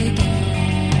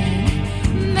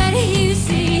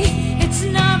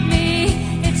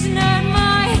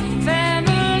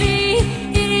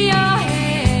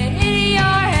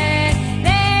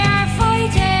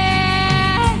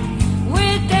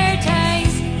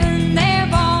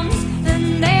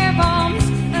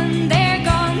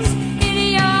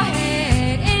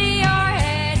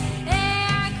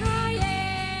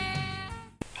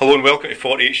and welcome to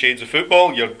 48 Shades of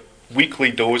Football, your weekly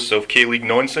dose of K-League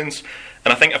nonsense.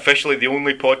 And I think officially the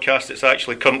only podcast that's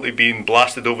actually currently being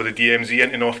blasted over the DMZ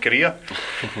into North Korea.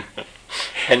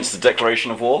 Hence the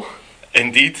declaration of war.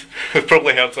 Indeed. You've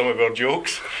probably heard some of our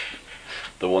jokes.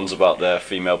 The ones about their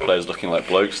female players looking like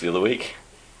blokes the other week.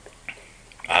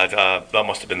 That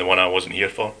must have been the one I wasn't here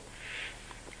for.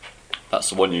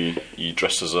 That's the one you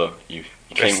dressed as a... You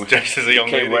dressed as a young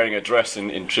lady. Came wearing a dress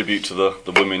in tribute to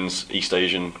the women's East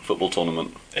Asian football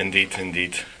tournament.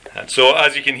 Indeed. So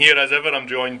as you can hear, as ever, I'm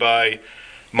joined by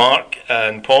Mark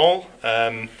and Paul.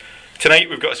 Tonight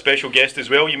we've got a special guest as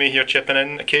well. You may hear chipping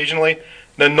in occasionally.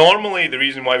 Now normally the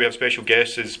reason why we have special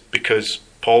guests is because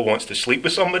Paul wants to sleep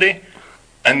with somebody,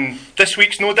 and this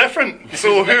week's no different.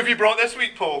 So who have you brought this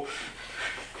week, Paul?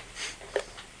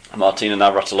 Martina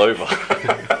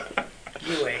Navratilova.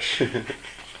 You wish.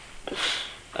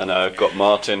 And I've got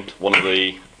Martin, one of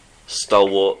the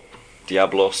stalwart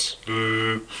Diablos,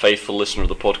 faithful listener of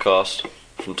the podcast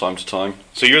from time to time.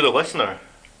 So you're the listener.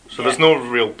 So there's no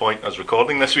real point us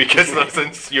recording this week, is there,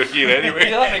 since you're here anyway?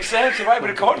 Yeah, that makes sense. Why are we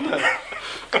recording it?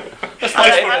 Just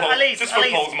for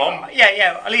Paul's mum.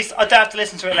 Yeah. At least I don't have to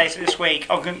listen to it later this week.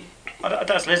 I don't have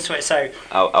to listen to it. So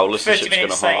our listenership's going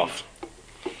to halve.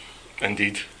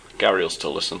 Indeed. Gary will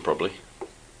still listen probably.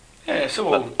 Yeah,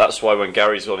 so that's why when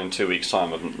Gary's on in 2 weeks'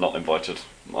 time, I've not invited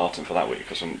Martin for that week,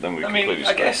 because then we completely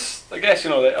I guess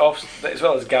as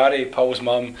well as Gary, Paul's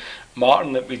mum,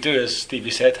 Martin, that we do, as Stevie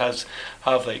said,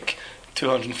 have like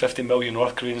 250 million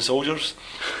North Korean soldiers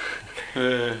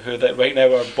who that right now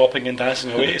are bopping and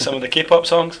dancing away to some of the K-pop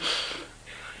songs.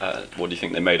 What do you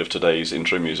think they made of today's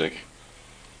intro music?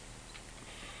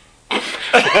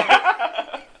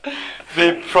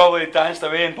 They probably danced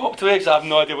away and bopped away, because I have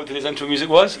no idea what today's intro music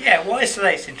was. Yeah, what is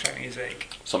today's intro music?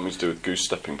 Something to do with goose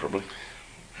stepping, probably.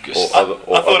 I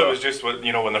thought it was just when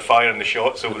they're firing the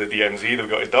shots over the DMZ, they've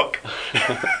got to duck.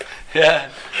 Yeah.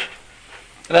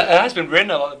 And it has been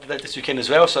raining a lot this weekend as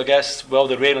well, so I guess,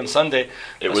 the rain on Sunday,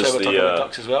 it that's was why we're talking about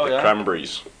ducks as well, the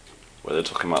Cranberries, where they're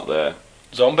talking about their...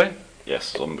 Zombie?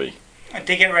 Yes, zombie.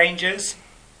 Dig It Rangers.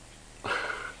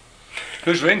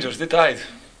 Who's Rangers? They died.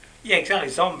 Yeah, exactly,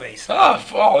 zombies. There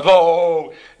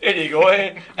you go,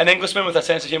 eh? An Englishman with a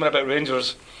sense of humour about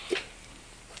Rangers.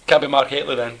 Can't be Mark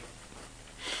Haitley then.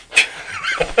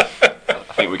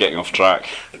 I think we're getting off track.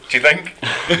 Do you think?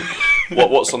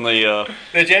 What's on the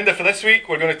agenda for this week?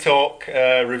 We're going to talk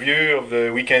review of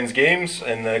the weekend's games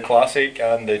in the Classic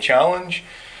and the Challenge.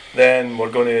 Then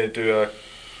we're going to do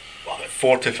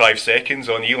 4 to 5 seconds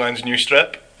on Elan's new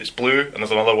strip. It's blue and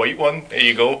there's another white one. There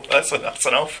you go. That's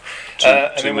enough.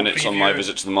 2 minutes on my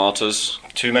visit to the Martyrs.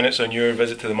 2 minutes on your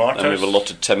visit to the Martyrs. And we've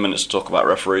allotted 10 minutes to talk about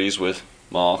referees with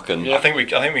Mark and. Yeah. I think we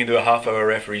can do a half-hour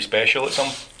referee special at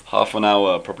some. Half an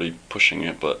hour, probably pushing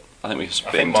it, but I think we can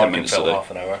spit in 10 minutes today.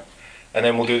 Half an hour, and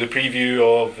then we'll do the preview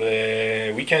of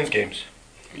the weekend's games.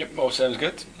 Yep, all sounds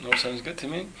good. All sounds good to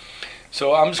me.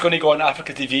 So I'm just going to go on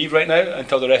Africa TV right now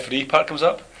until the referee part comes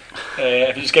up.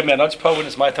 If you just give me a nudge, Paul, when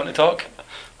it's my turn to talk.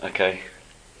 Okay.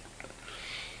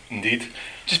 Indeed.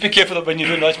 Just be careful that when you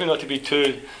do nudge me, not to be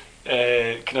too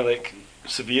kind of like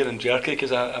severe and jerky,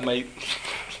 because I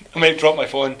might drop my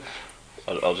phone.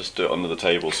 I'll just do it under the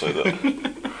table so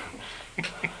that.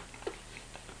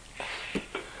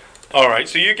 Alright,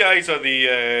 so you guys are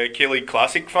the K-League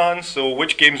Classic fans, so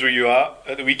which games were you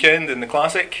at the weekend in the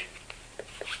Classic?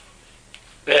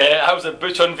 I was at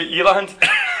Bucheon v Eland,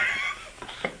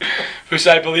 which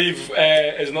I believe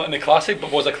is not in the Classic,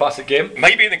 but was a Classic game.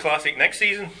 Might be in the Classic next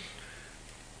season.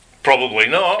 Probably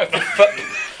not. If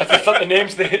they fit the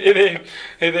names of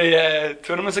the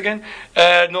tournaments again.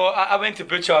 No, I went to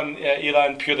Bucheon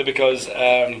Eland purely because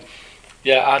I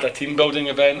had a team building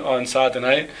event on Saturday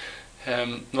night.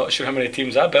 Not sure how many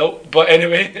teams I built, but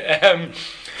anyway,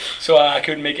 so I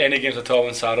couldn't make any games at all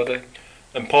on Saturday.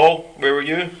 And Paul, where were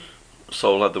you?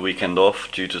 Seoul had the weekend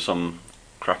off due to some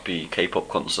crappy K-pop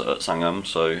concert at Sangam,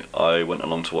 so I went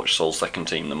along to watch Seoul's second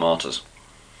team, the Martyrs.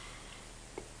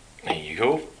 There you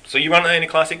go. So you weren't at any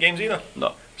Classic games either?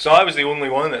 No. So I was the only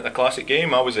one at the Classic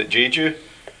game. I was at Jeju.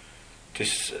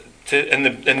 In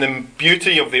the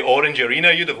beauty of the orange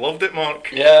arena, you'd have loved it,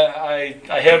 Mark. Yeah,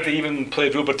 I heard they even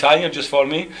played Rule Britannia just for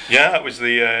me. Yeah, it was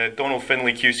the Donald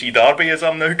Finlay QC derby, as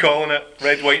I'm now calling it.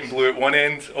 Red, white and blue at one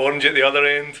end, orange at the other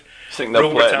end. I think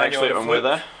they'll play it next week when we're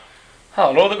there. I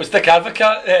don't know, that was Dick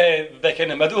Advocat back in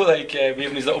the middle, like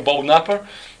waving his little bald napper.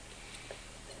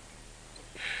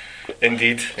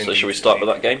 Indeed. So should we start with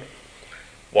that game?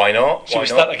 Why not? Should we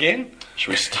start again? Should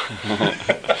we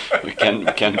we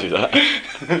can do that.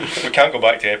 We can't go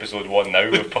back to episode 1 now.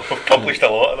 We've published a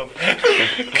lot of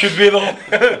them. Could we though?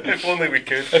 If only we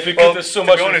could. If we could, there's so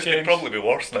much to be honest, to it'd change. probably be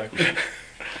worse now.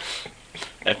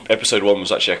 Episode 1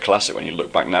 was actually a classic when you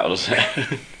look back now, doesn't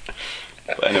it?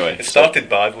 But anyway, It started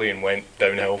badly and went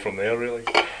downhill from there, really.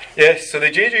 Yes, so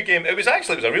the Jeju game, it was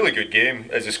a really good game,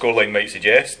 as the scoreline might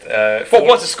suggest. What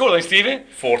was the scoreline, Stevie?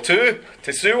 4-2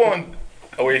 to Suwon,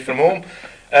 away from home.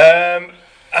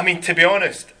 I mean, to be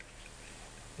honest,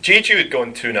 Jeju had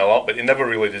gone 2-0 up, but they never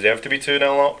really deserved to be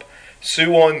 2-0 up.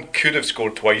 Suwon could have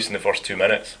scored twice in the first 2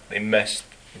 minutes. They missed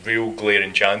real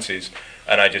glaring chances,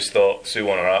 and I just thought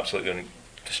Suwon are absolutely going to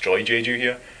destroy Jeju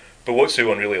here. But what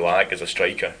Suwon really lack is a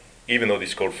striker, even though they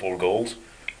scored 4 goals.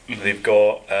 They've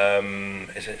got,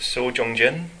 is it So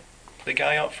Jung-jin, the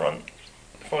guy up front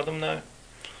for them now?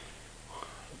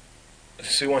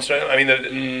 Suwon striker. I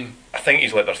mean, I think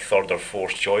he's like their third or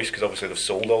fourth choice because obviously they've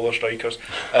sold all their strikers.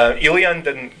 Ilian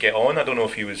didn't get on. I don't know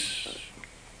if he was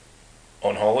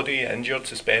on holiday, injured,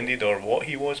 suspended, or what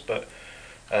he was, but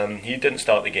he didn't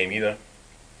start the game either.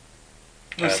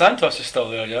 And Santos is still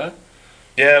there, yeah?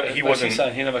 Yeah, he wasn't.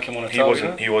 He never came on at all.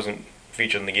 He wasn't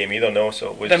featured in the game either. No,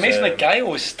 so it was. The amazing that guy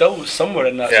was still somewhere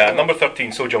in that. Yeah, squad. number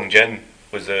 13, So Jung-jin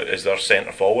is their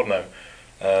centre forward now.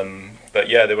 But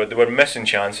yeah, they were missing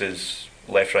chances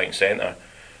left, right, and centre.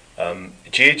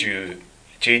 Jeju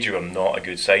are not a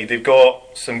good side. They've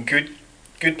got some good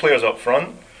players up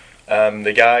front.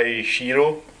 The guy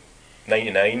Shiro,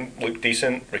 99, looked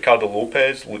decent. Ricardo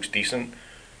Lopez looks decent.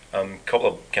 Couple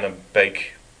of kind of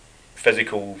big,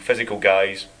 physical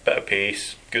guys, bit of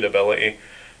pace, good ability.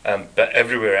 But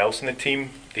everywhere else in the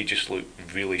team, they just look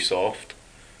really soft.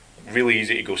 Really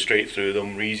easy to go straight through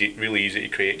them. Really easy to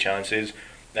create chances.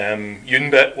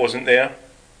 Yunbit wasn't there,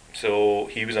 so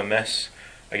he was a miss.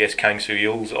 I guess Kang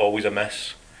Soo-il's always a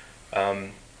miss.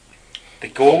 The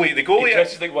goalie. He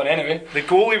dresses like one anyway. The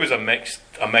goalie was a mixed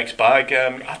bag.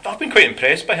 I've been quite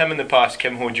impressed by him in the past,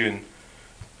 Kim Ho-jun.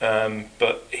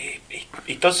 But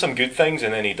he does some good things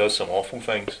and then he does some awful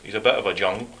things. He's a bit of a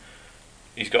Jung.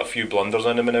 He's got a few blunders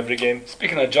in him in every game.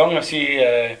 Speaking of Jung, I see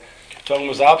Jung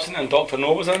was absent and Dr.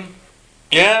 No was in.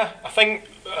 Yeah, I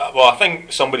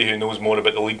think somebody who knows more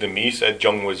about the league than me said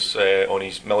Jung was on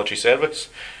his military service,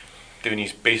 doing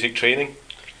his basic training.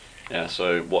 Yeah,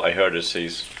 so what I heard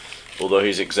is although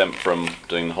he's exempt from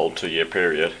doing the whole 2-year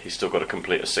period, he's still got to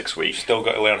complete a 6-week. Still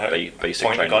got to learn how to basic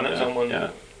point training, a gun at someone.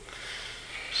 Yeah.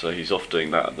 So he's off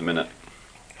doing that at the minute.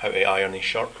 How to iron his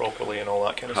shirt properly and all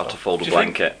that kind of How stuff. to fold a Do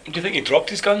blanket. you think he dropped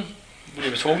his gun when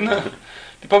he was holding it?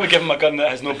 They probably give him a gun that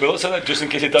has no bullets in it, just in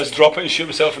case he does drop it and shoot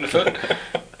himself in the foot.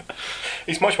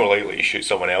 He's much more likely to shoot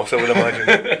someone else, I would imagine.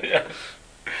 Yeah.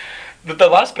 The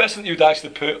last person you'd actually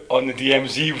put on the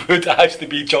DMZ would actually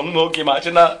be Jung No. Can you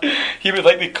imagine that? He would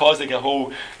likely cause like a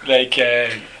whole like.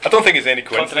 I don't think it's any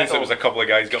coincidence it was a couple of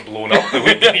guys got blown up the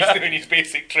week he's doing his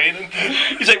basic training.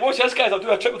 He's like, watch this, guys! I'll do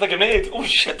a trick with a grenade. Oh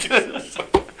shit!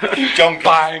 Jung,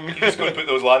 Bang! He's going to put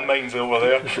those landmines over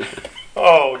there.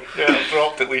 Oh yeah, I've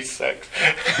dropped at least 6.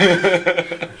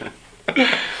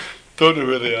 Don't know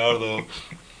where they are though.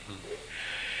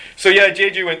 So yeah,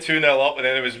 Jeju went 2-0 up, and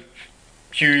then it was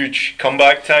huge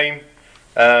comeback time.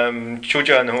 Cho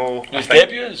Jan-ho, His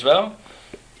debut as well.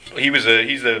 he's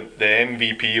the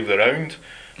MVP of the round.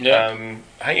 Yeah.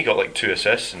 I think he got like 2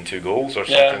 assists and 2 goals or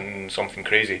Yeah. something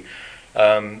crazy.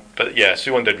 But yeah,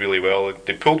 Suwon did really well.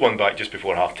 They pulled one back just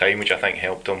before half time, which I think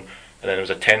helped them. And then there was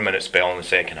a 10-minute spell in the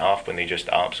second half when they just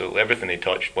absolutely everything they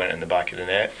touched went in the back of the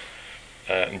net.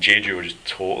 And Jeju were just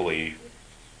totally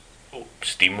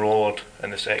steamrolled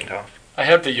in the second half. I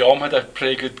heard that Yom had a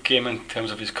pretty good game in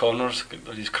terms of his corners,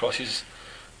 or his crosses.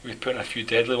 He was putting a few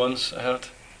deadly ones, I heard.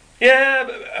 Yeah,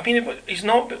 but, I mean,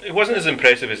 it wasn't as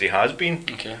impressive as he has been.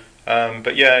 Okay.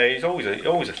 But yeah, he's always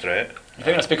a threat. You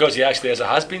think that's because he actually is a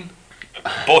has-been?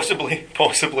 Possibly.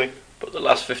 But the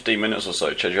last 15 minutes or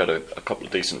so, Jeju had a couple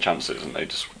of decent chances and they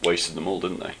just wasted them all,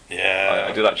 didn't they? Yeah.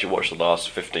 I did actually watch the last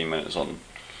 15 minutes on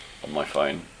my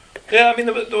phone. Yeah, I mean,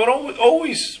 they were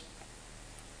always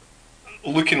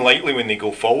looking likely when they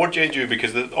go forward, Jeju,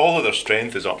 because all of their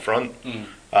strength is up front.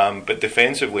 But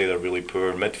defensively, they're really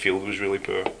poor. Midfield was really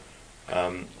poor.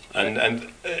 And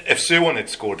if Suwon had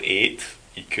scored 8,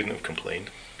 he couldn't have complained.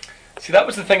 See, that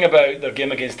was the thing about their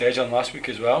game against Daejeon last week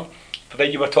as well. But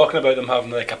then you were talking about them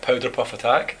having like a powder puff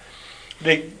attack.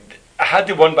 Had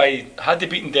they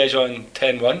beaten Daejeon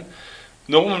 10-1,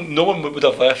 no one would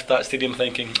have left that stadium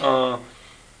thinking, how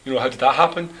did that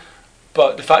happen?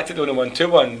 But the fact that they only won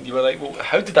 2-1, you were like, well,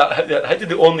 how did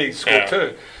they only score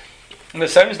 2? And it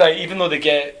sounds like even though they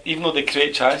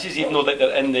create chances, even though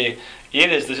they're in the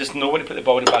areas, there's just nobody to put the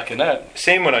ball in the back of the net.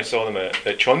 Same when I saw them at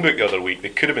Chonbuk the other week. They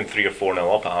could have been 3 or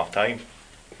 4-0 up at half time,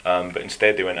 but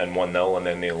instead they went in 1-0 and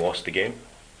then they lost the game.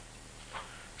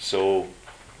 So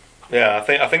yeah,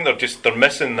 I think they're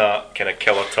missing that kind of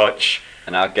killer touch.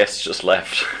 And our guest just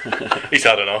left. He's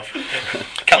had enough.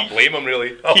 Can't blame him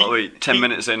really. Oh wait, 10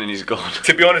 minutes in and he's gone.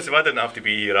 To be honest, if I didn't have to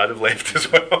be here, I'd have left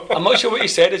as well. I'm not sure what he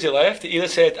said as he left. He either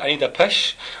said, "I need a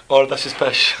pish," or "This is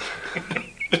pish."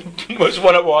 Which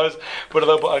one it was, we're a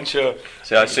little bit unsure.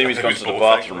 See, I assume he's gone to the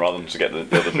bathroom rather than to get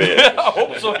the other beer. I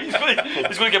hope so. He's going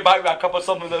to get back with a cup of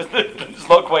something that's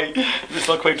not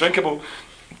quite drinkable.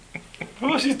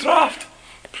 What was his draft?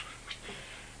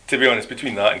 To be honest,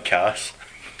 between that and Cass,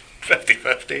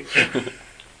 50-50.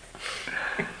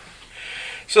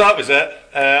 So that was it.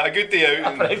 A good day out. I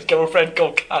have an ex-girlfriend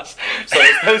called Cass. So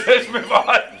let's move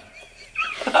on.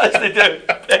 As they do.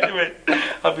 Anyway,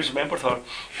 I've always remembered her.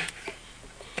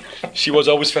 She was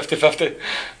always 50-50.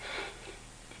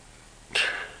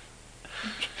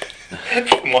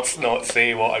 Must not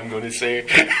say what I'm going to say.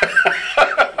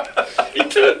 Me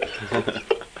too.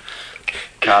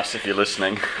 Cass, if you're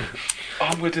listening. Oh,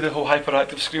 I'm going to do the whole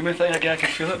hyperactive screaming thing again. I can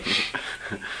feel it.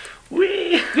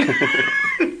 Whee! I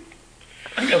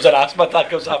think it was an asthma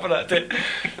attack I was having that day.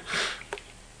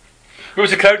 What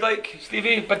was the crowd like,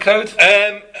 Stevie? Big crowd?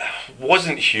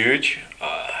 Wasn't huge.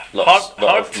 Lots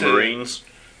hard of to, Marines.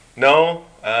 No,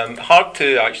 hard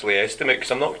to actually estimate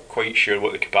because I'm not quite sure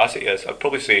what the capacity is. I'd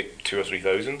probably say 2,000 or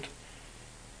 3,000,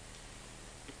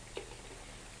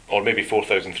 or maybe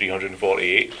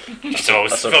 4,348. So I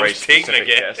was That's a very taking a specific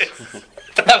guess.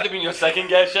 That would have been your second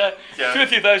guess, yeah? Yeah.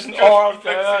 2,000 or...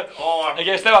 I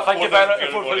guess now I think about it,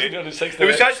 4,360. It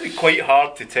was actually quite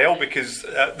hard to tell because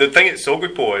the thing at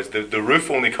Sogopo is the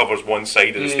roof only covers one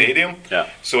side of the stadium. Yeah.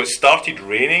 So it started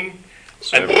raining.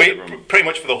 So And pretty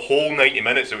much for the whole 90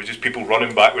 minutes, it was just people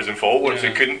running backwards and forwards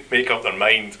who couldn't make up their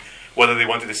mind whether they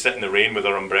wanted to sit in the rain with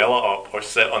their umbrella up or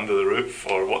sit under the roof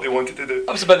or what they wanted to do.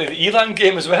 That was a bit of the Elan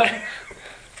game as well.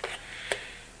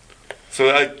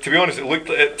 So to be honest,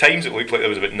 at times it looked like there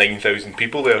was about 9,000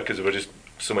 people there because there were just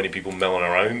so many people milling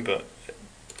around, but it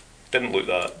didn't look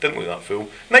that full.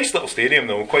 Nice little stadium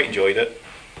though, quite enjoyed it.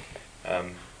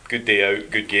 Good day out,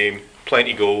 good game,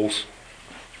 plenty goals.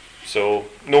 So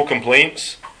no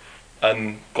complaints,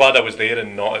 and glad I was there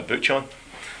and not at Bucheon.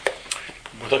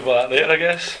 We'll talk about that later, I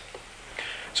guess.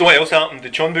 So what else happened?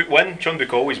 Did Chonbuk win?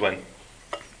 Chonbuk always win.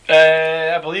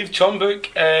 I believe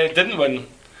Chonbuk didn't win.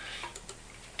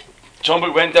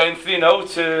 Chonbuk went down 3-0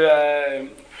 to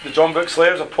the Jeonbuk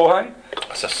Slayers of Pohang.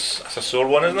 That's a sore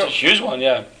one, isn't It's a it? huge one,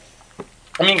 yeah.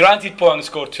 I mean, granted, Pohang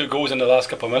scored 2 goals in the last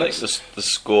couple of minutes. The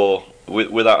score,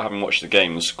 without having watched the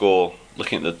game, the score,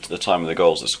 looking at the time of the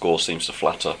goals, the score seems to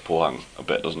flatter Pohang a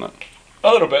bit, doesn't it?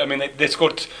 A little bit. I mean, they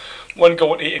scored 1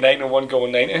 goal at 89 and 1 goal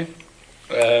at 90.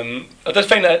 I did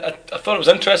find that I thought it was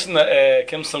interesting that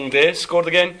Kim Sung Dae scored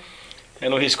again. I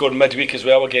know he scored midweek as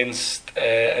well against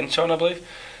Incheon, I believe.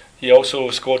 He also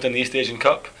scored in the East Asian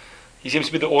Cup. He seems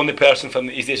to be the only person from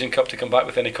the East Asian Cup to come back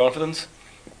with any confidence.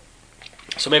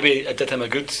 So maybe it did him a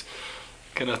good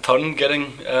kind of turn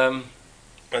getting a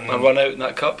run out in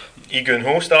that cup. Lee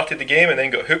Gun-ho started the game and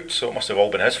then got hooked, so it must have all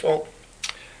been his fault.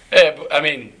 I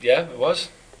mean, yeah, it was.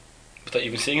 Without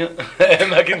even seeing it,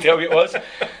 I can tell you it was.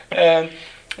 I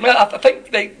think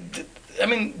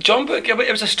Jeonbuk.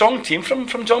 It was a strong team from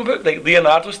Jeonbuk. Like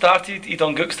Leonardo started, Lee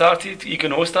Dong-guk started, Lee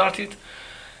Gun-ho started.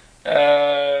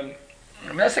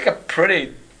 That's like a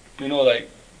pretty,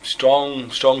 strong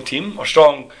team or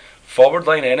strong forward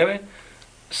line anyway.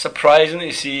 Surprising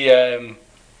to see them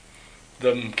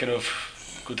kind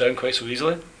of go down quite so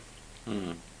easily.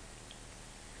 Mm.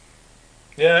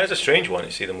 Yeah, it's a strange one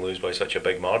to see them lose by such a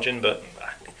big margin, but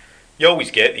you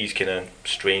always get these kind of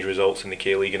strange results in the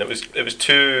K-League, and it was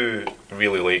 2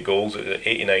 really late goals at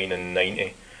 89 and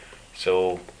 90.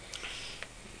 So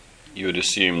you would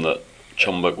assume that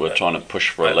Jeonbuk were trying to push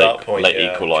for a at late that point,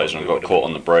 equaliser and Jeonbuk got would have caught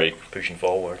been on the break pushing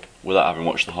forward. without having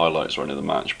watched the highlights or any of the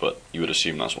match, but you would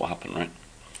assume that's what happened, right?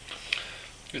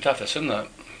 You'd have to assume that.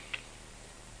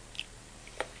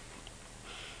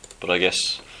 But I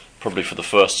guess probably for the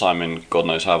first time in God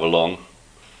knows however long,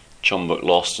 Jeonbuk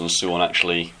lost and Suwon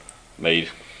actually made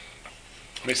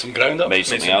some ground up.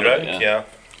 something some out ground, of it. yeah.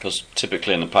 Because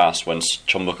typically in the past, when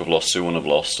Jeonbuk have lost, Suwon have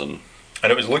lost, and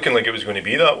And it was looking like it was going to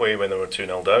be that way when they were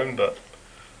 2-0 down, but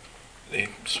they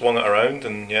swung it around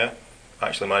and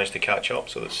actually managed to catch up.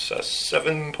 So it's a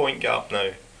 7-point gap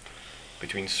now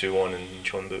between Suwon and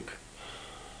Jeonbuk.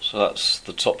 so that's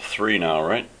the top 3 now,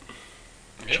 right?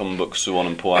 Chumbuk, Suwon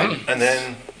and Pohang. And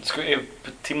then Let's go to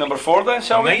team number 4 then,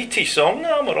 shall we? Mighty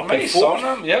Songnam are up in Mighty fourth.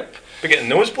 Songnam, yep. We're getting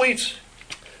nosebleeds.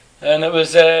 And it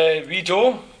was Wee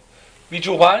Joe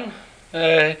Wang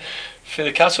for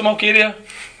the Castlemilk area.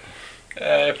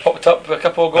 Popped up with a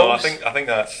couple of No, I goals. think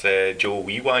that's Joe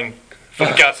Wee Wang from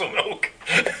Castlemilk.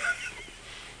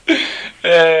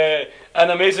 An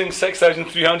amazing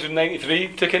 6,393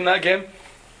 took in that game.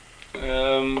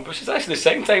 Which is actually the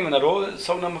second time in a row that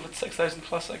Songnam have had 6,000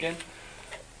 plus again.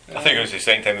 I think it was the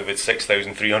second time they've had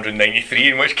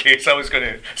 6,393, in which case I was going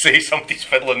to say somebody's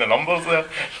fiddling the numbers there.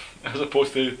 As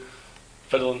opposed to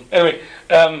fiddling. Anyway,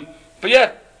 but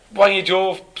yeah, Wang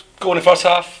Yi-jo going in the first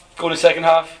half, going in the second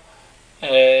half.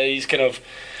 He's kind of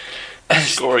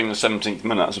Scoring the 17th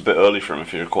minute, that's a bit early for him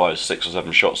if he requires 6 or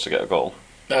 7 shots to get a goal.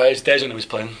 it's Dejan who was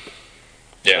playing.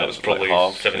 Yeah, it was probably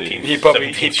half. 17th, He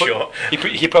probably 17th shot.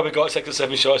 he probably got 6 or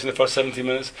 7 shots in the first 17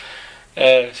 minutes.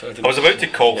 So I was about to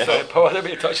call Probably a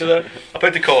bit of touch of there.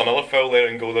 about to call another foul there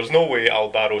and go, there's no way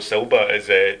Alvaro Silva is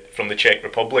from the Czech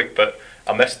Republic, but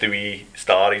I missed the wee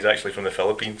star, he's actually from the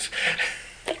Philippines.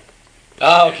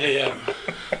 Ah, okay, yeah.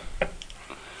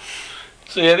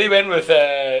 So yeah, they went with.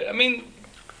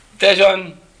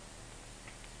 Dejan.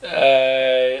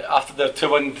 After their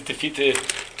 2-1 defeat to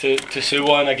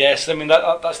Suwon, I guess. I mean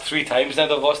that's 3 times now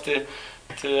they've lost to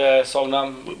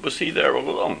Songnam. Was he there all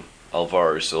along?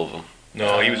 Alvaro Silva.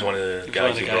 No, he was one of the He was guys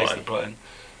one of who the brought they in. brought in.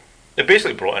 They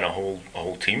basically brought in a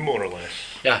whole team, more or less.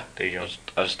 Yeah. Dejan.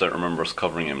 I just don't remember us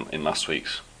covering him in last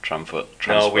week's transfer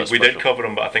No, we special. did cover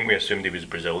him, but I think we assumed he was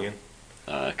Brazilian,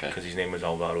 Okay. because his name was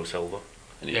Alvaro Silva.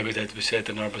 Yeah, we did. We said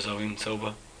in our Brazilian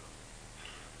Silva.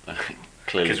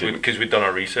 Clearly didn't. Because we'd done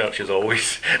our research, as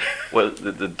always. Well,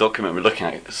 the document we're looking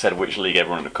at said which league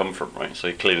everyone had come from, right? So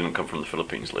he clearly didn't come from the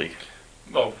Philippines league.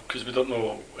 Well, because we don't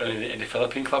know any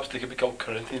Philippine clubs, they could be called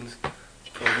Corinthians.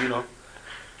 For all we know.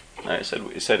 No,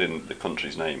 it said in the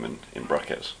country's name in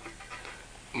brackets.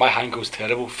 My hand goes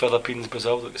terrible. Philippines,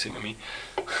 Brazil, look the same to me.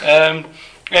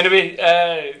 Anyway,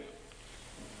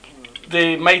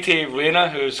 the mighty Reina,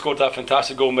 who scored that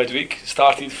fantastic goal midweek,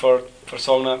 started for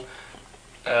Songnam.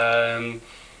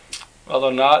 Other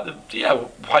than that,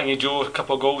 Hwang Yi-jo, a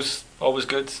couple of goals, always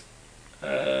good.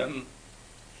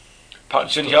 Park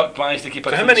Jun-hyuk managed to keep a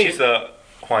So how clean many sheet. is that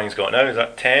Hwang's got now? Is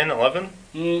that 10, 11?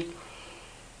 I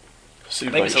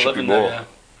think it's 11 now, yeah.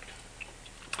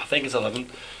 I think it's 11.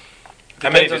 How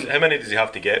many Depends does he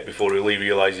have to get before he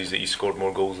realises that he's scored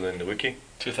more goals than the Wookiee?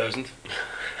 2000.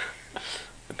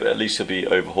 But at least he'll be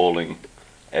overhauling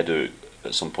Edu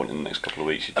at some point in the next couple of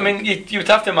weeks. you'd I think. mean, you would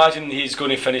have to imagine he's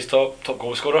going to finish top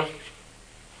goal scorer.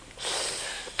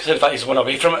 Because in fact he's one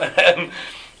away from it.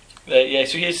 Yeah,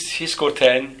 so he's scored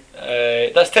 10.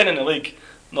 That's 10 in the league,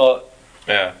 not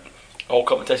Yeah. all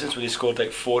competitions, where he scored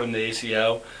like 4 in the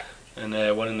ACL and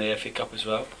 1 in the FA Cup as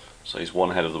well. So he's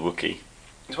one ahead of the Wookiee,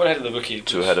 He's 1 ahead of the Wookiee.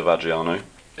 2 ahead of Adriano.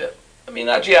 I mean,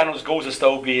 Adriano's goals are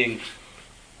still being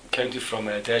counted from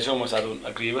Dejan, which I don't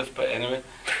agree with, but anyway.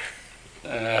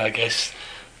 I guess.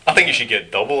 I think you should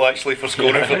get double, actually, for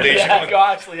scoring for Dejan.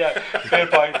 Yeah, fair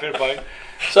point.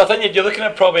 So I think you're looking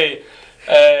at probably,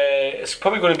 it's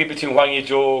probably going to be between Hwang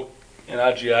Yi-jo and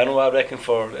Adriano, I reckon,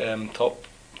 for top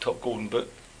golden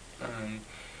boot.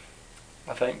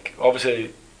 I think,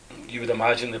 obviously, you would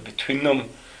imagine that between them,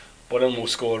 one of them will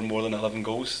score more than 11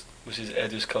 goals, which is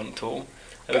Edu's current total.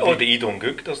 But odd that Lee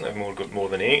Dong-gook doesn't have more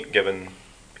than 8, given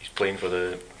he's playing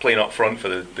up front for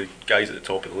the guys at the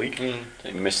top of the league.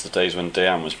 He missed the days when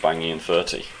Dejan was banging in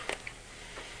 30.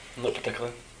 Not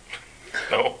particularly.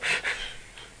 No.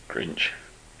 Grinch.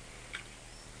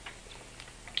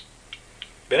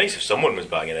 Be nice if someone was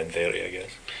banging in 30, I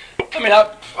guess. I mean,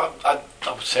 I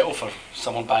would settle for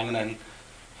someone banging in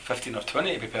 15 or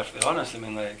 20, to be perfectly honest. I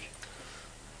mean, like...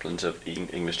 Plenty of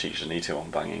English teachers need to on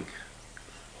banging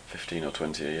 15 or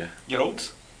 20 a year. Year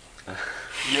olds.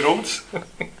 Year olds.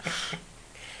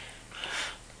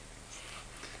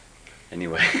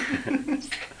 Anyway.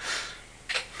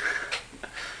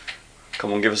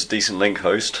 Come on, give us a decent link,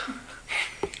 host.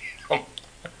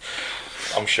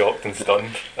 I'm shocked and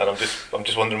stunned, and I'm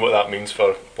just wondering what that means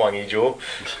for Hwang Yi-jo.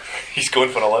 He's going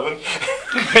for 11.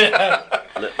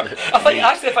 I think,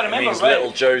 actually, if I remember means right...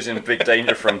 little Joe's in big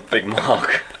danger from Big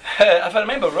Mark. If I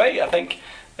remember right, I think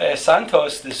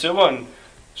Santos, the Suwon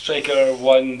striker,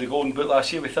 won the Golden Boot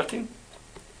last year with 13.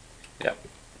 Yeah.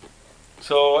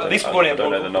 So at least I one of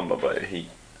don't know the number, but he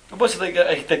What's the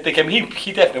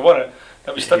he definitely won it.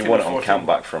 That was 13 won it or on 14.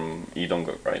 comeback from Lee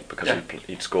Dong-gook, right? Because Yeah.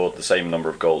 he'd scored the same number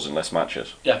of goals in less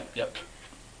matches. Yeah, yep.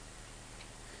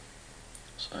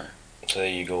 So So there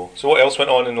you go. So what else went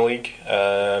on in the league?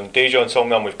 Dejan and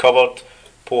Songnam we've covered.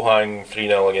 Pohang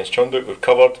 3-0 against Chunbuk, we've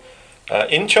covered.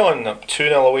 Incheon, a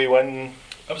 2-0 away win.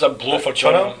 That was a blow for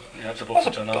Jeonnam. Jeonnam. Yeah, that was a blow for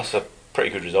Jeonnam. That's a pretty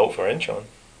good result for Incheon.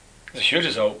 It's a huge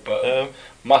result, but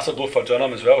massive blow for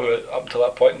Jeonnam as well, who up until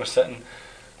that point were sitting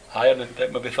higher than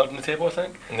maybe third in the table, I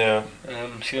think. Yeah.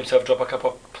 See themselves drop a couple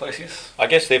of places. I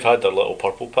guess they've had their little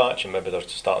purple patch and maybe they're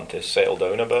starting to settle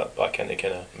down a bit back into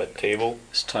kind of mid-table.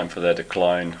 It's time for their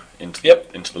decline into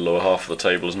Yep. into the lower half of the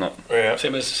table, isn't it? Yeah.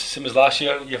 Same as last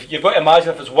year. You've got to imagine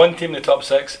if there's one team in the top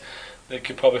 6, they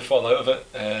could probably fall out of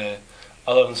it.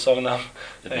 Other than Songnam,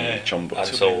 Chunbuk. And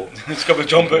Seoul. it's got to be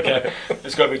Jeonbuk. Yeah.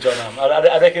 It's got to be Jeonnam.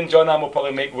 I reckon Jeonnam will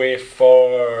probably make way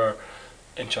for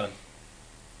Incheon.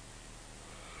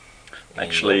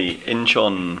 Actually,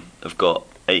 Incheon have got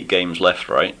 8 games left,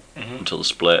 right, until the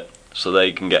split, so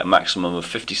they can get a maximum of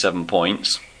 57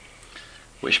 points,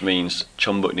 which means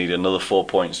Chunbuk need another 4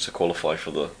 points to qualify for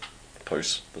the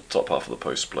top half of the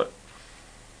post split.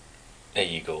 There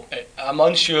you go. I'm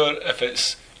unsure if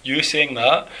it's you saying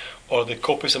that or the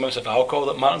copious amounts of alcohol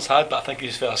that Martin's had, but I think he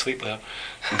just fell asleep there.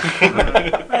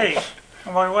 Hey,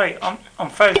 wait, I'm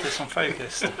focused. I'm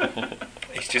focused.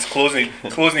 He's just closing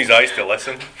his eyes to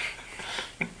listen.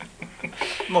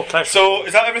 More pleasure. So,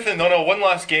 is that everything? No, one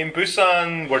last game.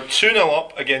 Busan were 2-0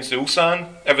 up against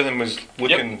Ulsan. Everything was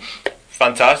looking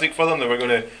fantastic for them. They were going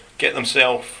to get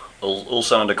themselves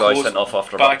Ulsan had a guy sent off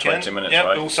after about 20 minutes, yep,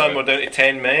 right? Ulsan were down to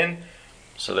 10 men.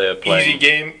 So they're playing. Easy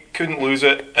game, couldn't lose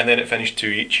it, and then it finished 2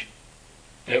 each.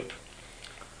 Yep.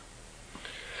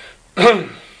 And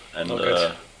Not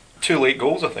good. 2 late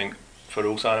goals, I think, for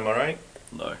Ulsan, am I right?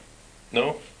 No,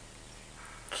 No?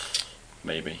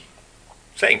 maybe.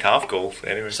 Second half goals,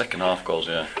 anyway. Second half goals,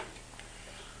 yeah.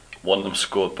 One of them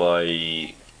scored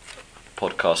by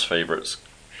podcast favourites,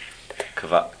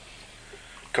 Kovac.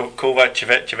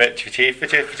 Kovacevic.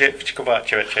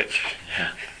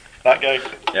 Yeah. That guy.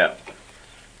 Yeah.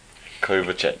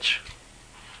 Kovacic.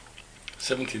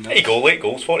 17 There you go, late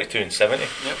goals, 42 and 70.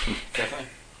 Yep, definitely.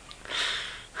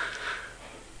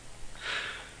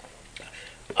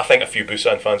 I think a few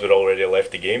Busan fans would already have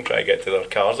left the game trying to get to their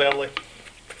cars early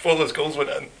before those goals went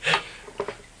in.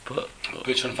 But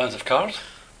Bucheon fans of cars?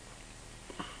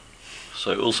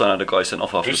 so Ulsan had a guy sent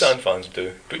off after. Busan fans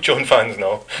do, Bucheon fans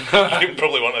no. You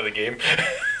probably weren't at the game.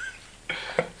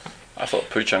 I thought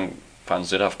Puchang fans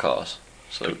did have cars.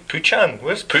 So Puchan,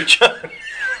 where's Puchan?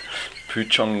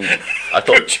 Puchong. I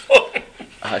thought It's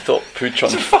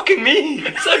Puchong. fucking me!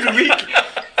 It's every week!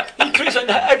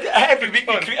 Every week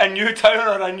you create a new town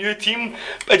or a new team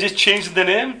by just changing the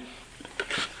name.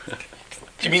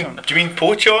 Do you mean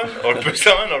Pochon or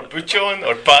Busan or Buchon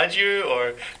or Paju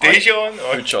or Daejeon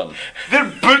or Puchong They're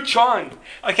Bucheon!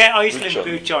 Okay, I used to live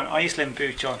in Bucheon. Bucheon. I used to live in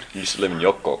Bucheon. used to live in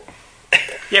Yokkok.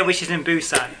 Yeah, which is in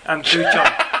Busan. And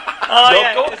Bucheon. Oh,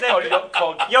 yeah. Yokkok? It's in Or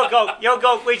Yokkok?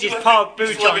 Yogok, which is part of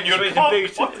Bucheon. live in your It's in pub.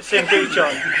 It's in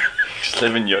Bucheon. Just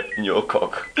live in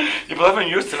Yokkok. You're living in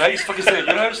yours tonight, he's fucking staying at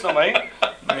your house, not mine.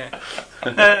 Yeah.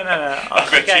 No.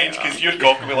 I'm going to change because your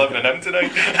cock will be living in him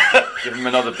tonight. Give him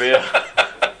another beer.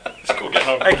 Let's go get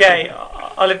her. Okay,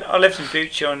 I lived in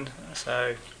Bucheon,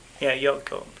 so yeah,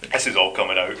 Yogok. This is all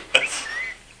coming out.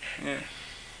 Yeah.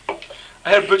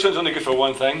 I heard Bucheon's only good for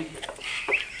one thing.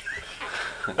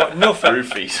 What, nothing.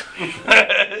 Roofies.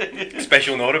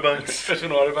 Special Norabanks, Especially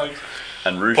in Orbanks.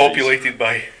 And roofies. populated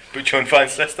by Bucheon fan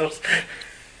sisters.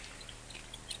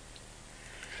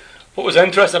 What was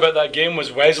interesting about that game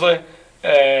was Wesley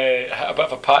had a bit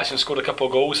of a patch and scored a couple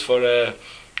of goals for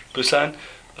Busan.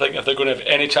 I think if they're going to have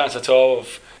any chance at all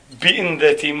of beating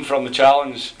the team from the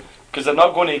challenge, because they're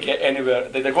not going to get anywhere,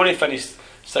 they're going to finish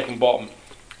second bottom,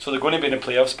 so they're going to be in a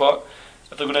playoff spot.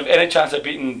 If they're going to have any chance of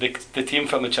beating the team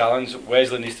from the challenge,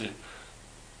 Wesley needs to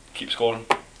keep scoring.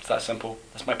 It's that simple.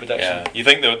 That's my prediction. Yeah, you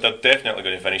think they're definitely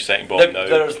going to finish second bottom now.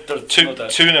 There's Two no doubt.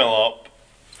 2-0 up.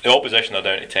 The opposition are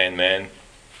down to 10 men,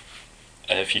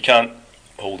 and if you can't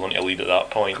hold on to a lead at that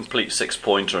point, Complete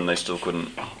 6-pointer and they still couldn't.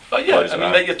 But yeah, close I it mean,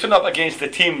 out. like, you're turning up against the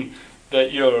team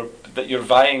that you're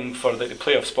vying for the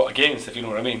playoff spot against, if you know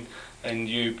what I mean, and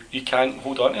you can't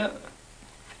hold on to it.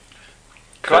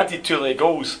 Granted, 2 late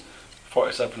goals,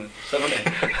 47, 70.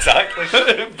 exactly.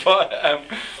 But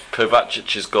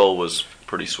Kovacic's goal was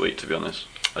pretty sweet, to be honest.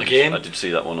 Again? I did see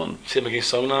that one on. same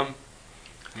against Songnam.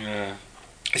 Yeah.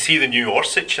 Is he the new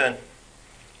Orsic then?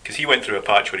 Because he went through a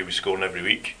patch where he was scoring every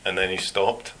week and then he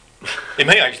stopped. He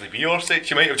might actually be Orsic.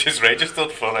 He might have just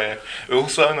registered for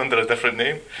Ulsan under a different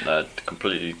name.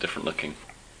 Completely different looking.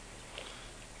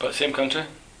 But same country.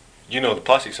 You know, the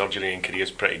plastic surgery in Korea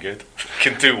is pretty good.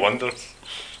 Can do wonders.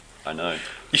 I know.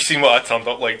 You seen what I turned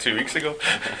up like 2 weeks ago?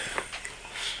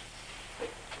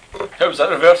 How was that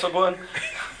reversal going?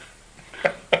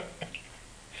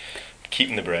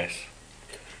 keeping the breasts.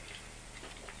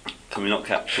 Can we not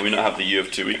have the year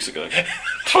of 2 weeks ago?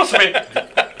 Trust me.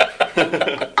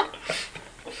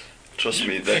 Trust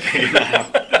me, they're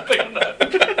bigger now.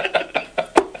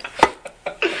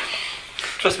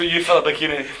 Trust me, you fill a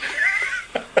bikini.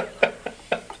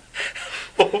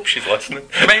 I hope she's listening.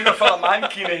 Mine are full of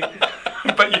mankini,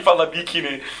 but you fill a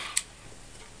bikini.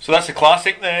 So that's the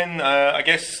classic then. I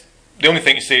guess the only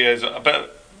thing to say is a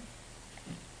bit.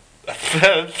 Do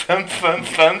you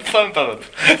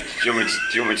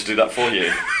want me to do that for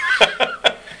you?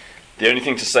 The only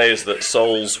thing to say is that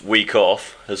Seoul's week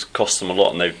off has cost them a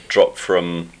lot, and they've dropped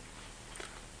from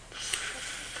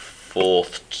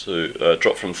third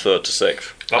to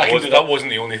sixth. That wasn't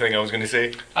the only thing I was going to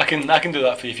say. I can do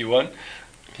that for you if you want.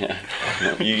 Yeah,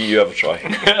 you have a try.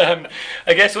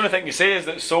 I guess the only thing to say is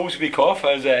that Seoul's week off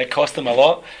has cost them a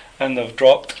lot, and they've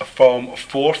dropped from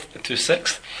 4th to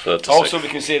 6th. Also, we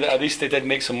can say that at least they did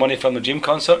make some money from the Dream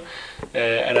concert,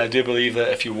 and I do believe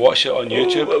that if you watch it on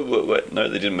YouTube... Wait, no,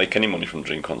 they didn't make any money from the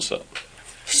Dream concert.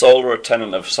 Seoul are a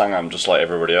tenant of Sangam just like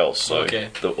everybody else, so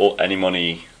any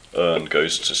money earned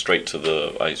goes straight to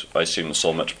the, I assume, the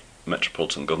Seoul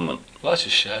Metropolitan Government. Well, that's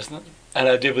just shit, isn't it? And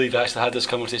I do believe I actually had this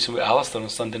conversation with Alistair on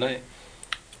Sunday night.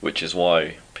 Which is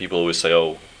why people always say,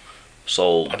 oh,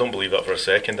 Seoul... I don't believe that for a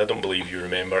second. I don't believe you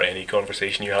remember any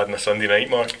conversation you had on a Sunday night,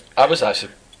 Mark. I was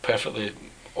actually perfectly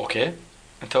okay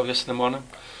until yesterday morning.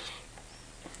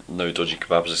 No dodgy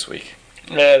kebabs this week.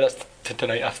 Yeah, that's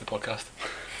tonight after the podcast.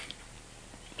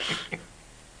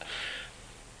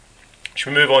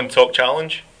 Should we move on to talk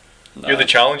challenge? No. You're the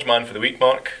challenge man for the week,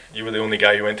 Mark. You were the only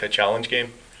guy who went to a challenge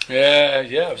game. Yeah,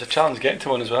 it was a challenge getting to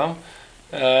one as well.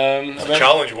 It's a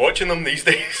challenge watching them these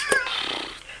days.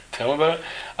 Tell me about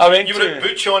it. You were at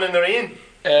Butch On in the Rain.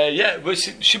 Yeah,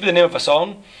 which should be the name of a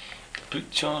song.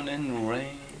 Butch On in the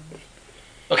Rain.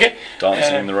 Okay.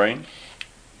 Dancing in the Rain.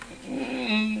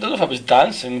 I don't know if I was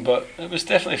dancing, but it was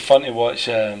definitely fun to watch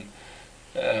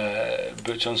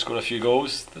Butch On score a few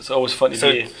goals. It's always fun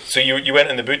to be. So you went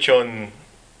in the Butch On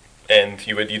and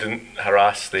you didn't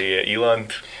harass the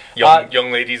Eland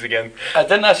young ladies again. I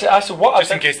didn't actually what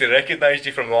just in case they recognised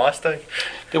you from the last time.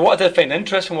 What I did find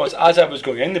interesting was, as I was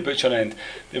going in the Butch On end,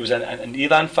 there was an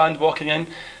Elan fan walking in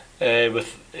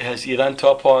with his Elan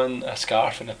top on, a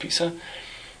scarf and a pizza.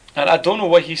 And I don't know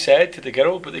what he said to the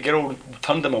girl, but the girl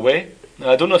turned him away. Now,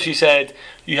 I don't know if she said,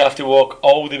 you have to walk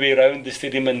all the way around the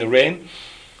stadium in the rain,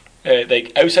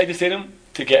 like outside the stadium,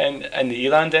 to get in the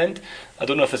Eland end. I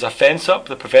don't know if there's a fence up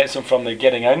that prevents them from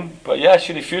getting in, but yeah,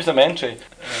 she refused them entry.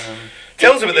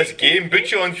 Tell us about this game.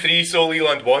 Butch On 3, Seoul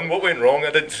Eland 1. What went wrong? I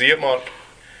didn't see it, Mark.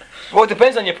 Well, it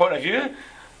depends on your point of view.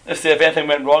 If anything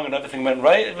went wrong and everything went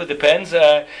right, it depends.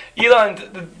 Eland,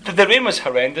 the rain was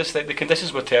horrendous. The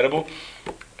conditions were terrible.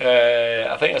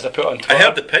 I think as I put on Twitter, I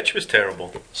heard the pitch was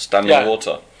terrible. Standing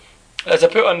water. As I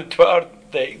put on Twitter,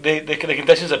 the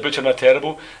conditions at Butch On are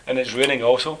terrible, and it's raining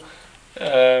also. We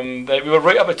were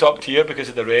right up the top tier because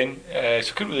of the rain,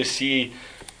 so couldn't really see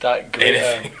that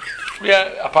great.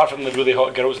 Apart from the really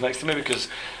hot girls next to me, because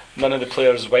none of the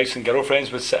players' wives and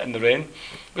girlfriends would sit in the rain,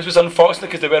 which was unfortunate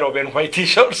because they were all wearing white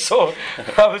t-shirts. So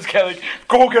I was kind of like,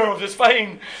 "Go girls, it's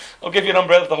fine. I'll give you an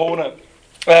umbrella to hold it."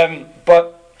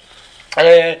 But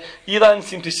Elan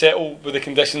seemed to settle with the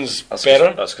conditions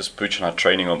better. That's because Butch On had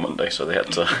training on Monday, so they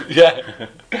had to. Yeah.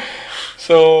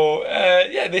 So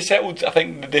they settled. I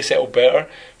think they settled better.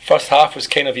 First half was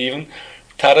kind of even.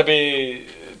 Tarabai,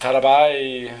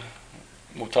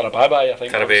 I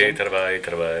think.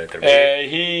 Tarabai.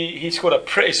 He scored a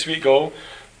pretty sweet goal.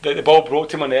 The ball broke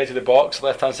to him on the edge of the box,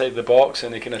 left hand side of the box,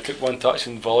 and he kind of took one touch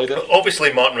and volleyed it.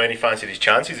 Obviously, Martin Rennie fancied his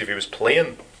chances if he was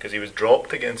playing, because he was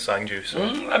dropped against Sangju. So.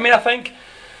 I think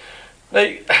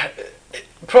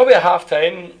probably at half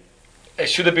time it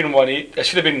should have been 1-8. It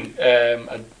should have been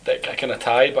a kind of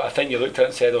tie, but I think you looked at it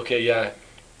and said, okay, yeah,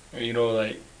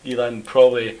 Elan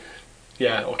probably,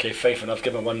 fine enough,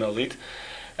 give him a 1-0 lead.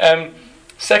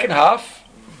 Second half,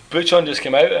 Butch On just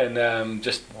came out and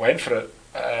just went for it.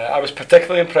 I was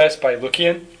particularly impressed by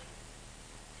Lukian,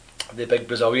 the big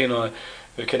Brazilian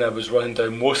who kind of was running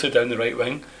mostly down the right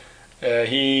wing.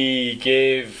 He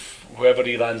gave whoever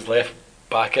Elan's left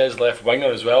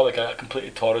winger as well, a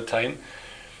completely torrid time.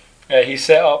 He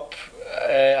set up,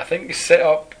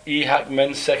 Ehak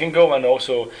Min's second goal and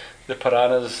also the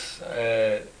Piranha's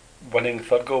winning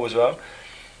third goal as well.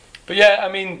 But yeah,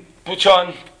 Butch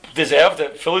On deserved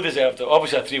it, fully deserved it.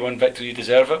 Obviously a 3-1 victory, you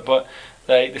deserve it, but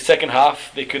the second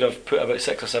half they could have put about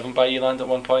 6 or 7 by Eland at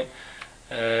one point.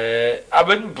 I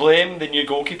wouldn't blame the new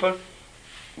goalkeeper,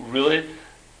 really,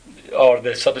 or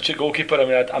the substitute goalkeeper.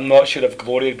 I'm not sure if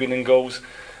Glory had been in goals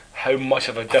how much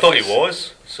of a I difference. thought he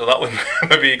was, so that would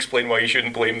maybe explain why you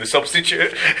shouldn't blame the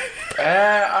substitute.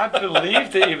 I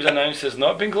believe that he was announced as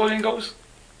not being glory in goals.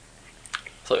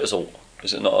 I thought it was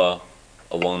is it not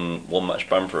a one match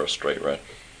ban for a straight red?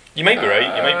 You might be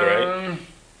right. You might be right.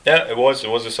 Yeah, it was. It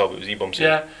was a sub. It was Ebomsey.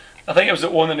 Yeah, I think it was the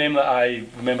only name that I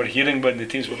remember hearing when the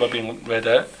teams were being read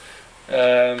out.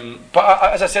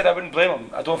 But as I said, I wouldn't blame him.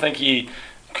 I don't think he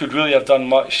could really have done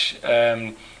much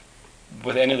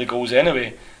with any of the goals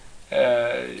anyway.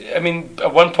 I mean,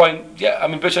 at one point, yeah, I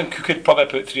mean, Butcher could probably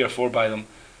put 3 or 4 by them.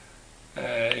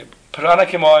 Pirana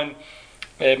came on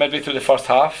midway through the first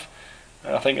half,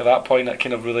 and I think at that point that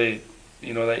kind of really,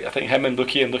 I think him and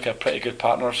Luki look a pretty good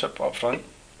partnership up front.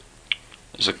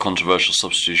 It's a controversial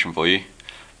substitution for you.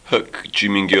 Hook Ju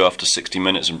Mingyu after 60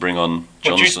 minutes and bring on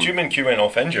Johnson. Well, Ju Mingyu went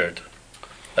off injured,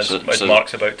 as So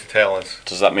Mark's about to tell us.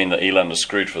 Does that mean that Eland is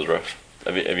screwed for the rest?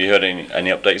 Have you heard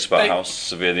any updates about how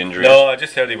severe the injury No, is? I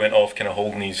just heard he went off kind of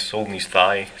holding his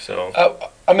thigh. So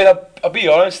I mean, I'll be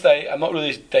honest. I'm not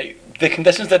really. The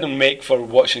conditions didn't make for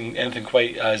watching anything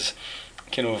quite as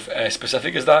kind of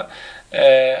specific as that.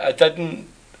 I didn't.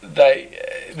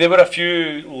 There were a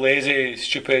few lazy,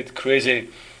 stupid, crazy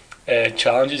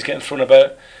challenges getting thrown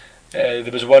about.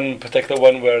 There was one particular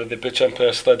one where the Butcher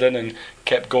player slid in and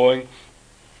kept going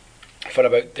for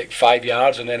about 5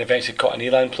 yards, and then eventually caught an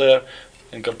Elan player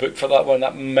and got booked for that one.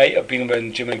 That might have been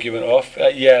when Jim and Gu went off.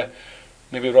 Yeah,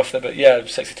 maybe roughly, but yeah,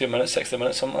 62 minutes, 60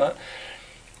 minutes, something like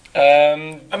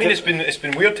that. I mean, it's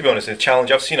been weird, to be honest. The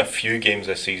challenge, I've seen a few games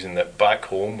this season that back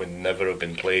home would never have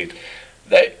been played.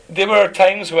 There were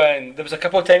times when there was a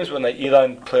couple of times when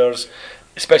Elan players,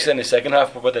 especially in the second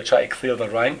half, where they tried to clear their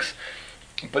ranks,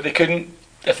 but they couldn't.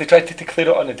 If they tried to clear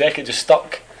it on the deck, it just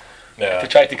stuck. Yeah. If they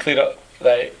tried to clear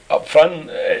it up front,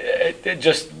 it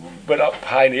just went up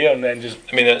high in the air and then just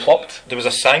plopped. There was a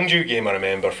Sangju game I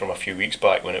remember from a few weeks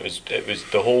back when it was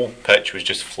the whole pitch was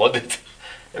just flooded.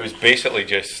 It was basically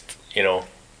just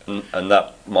And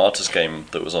that Martyrs game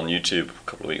that was on YouTube a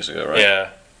couple of weeks ago, right?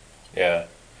 Yeah.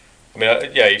 I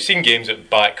mean, you've seen games that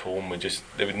back home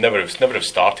they would never have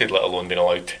started, let alone been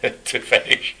allowed to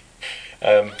finish.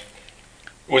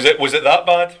 Was it that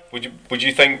bad? Would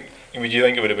you think it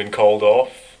would have been called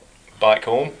off back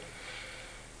home?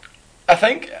 I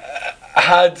think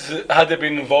had it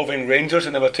been involving Rangers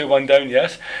and they were 2-1 down,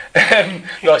 yes.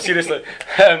 No, seriously.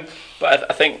 But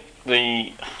I think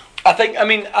it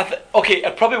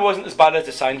probably wasn't as bad as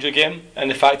the Sandra game,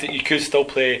 and the fact that you could still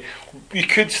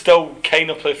kind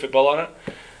of play football on it.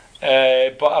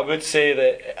 But I would say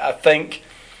that I think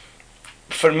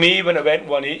for me, when it went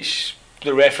 1 each,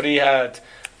 the referee had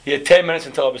 10 minutes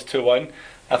until it was 2-1.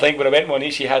 I think when it went 1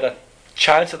 each, he had a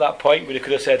chance at that point where he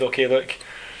could have said, "Okay, look,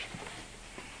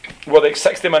 we're like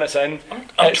 60 minutes in."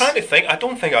 I'm trying to think. I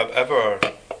don't think I've ever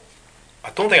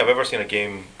seen a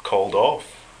game called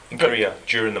off in Korea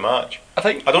during the match. I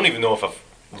don't even know if I've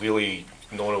really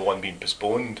known of one being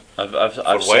postponed.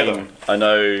 I've seen. I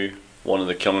know one of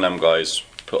the Gyeongnam guys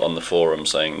put on the forum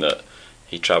saying that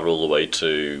he travelled all the way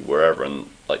to wherever, and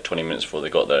like 20 minutes before they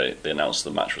got there, they announced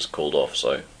the match was called off.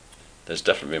 So there's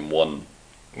definitely been one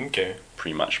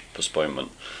pre-match postponement.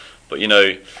 But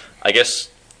I guess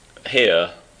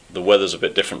here the weather's a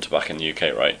bit different to back in the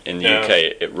UK, right? In the UK,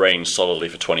 it rains solidly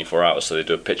for 24 hours, so they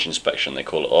do a pitch inspection. They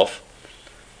call it off.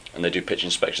 And they do pitch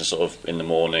inspections sort of in the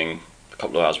morning, a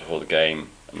couple of hours before the game,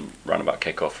 and round about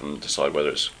kick-off and decide whether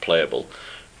it's playable.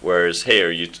 Whereas here,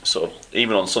 you sort of,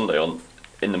 even on Sunday,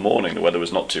 in the morning, the weather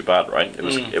was not too bad, right?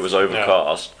 It was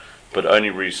overcast, but only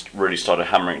really started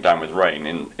hammering down with rain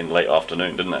in late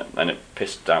afternoon, didn't it? And it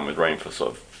pissed down with rain for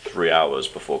sort of 3 hours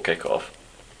before kick-off.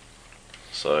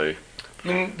 So... I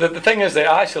mean, the thing is that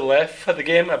I actually left for the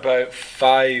game about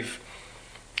 5:30,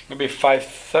 maybe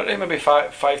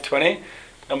 5:20.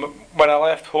 And when I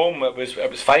left home, it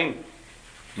was fine.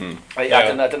 I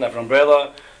didn't have an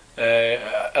umbrella.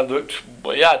 I looked,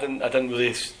 but I didn't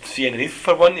really see any need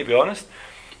for one, to be honest.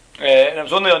 And it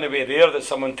was only on the way there that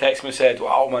someone texted me and said,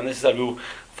 "Wow, man, this is a real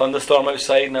thunderstorm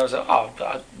outside." And I was like, I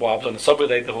was on the subway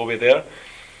ride the whole way there.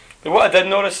 But what I did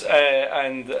notice,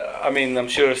 and I mean, I'm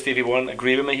sure Stevie won't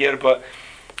agree with me here, but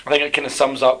I think it kind of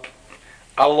sums up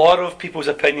a lot of people's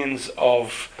opinions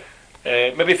of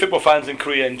maybe football fans in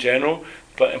Korea in general,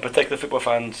 but in particular football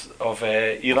fans of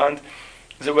Eland,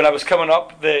 is that when I was coming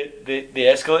up the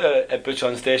escalator at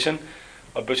Bucheon Station,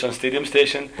 or Bucheon Stadium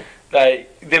Station,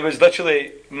 there was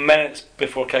literally minutes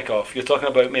before kick-off. You're talking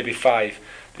about maybe 5.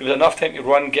 There was enough time to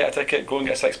run, get a ticket, go and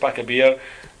get a 6-pack of beer,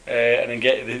 and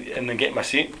then get my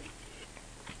seat.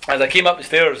 As I came up the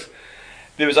stairs,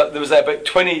 there was about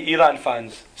 20 Elan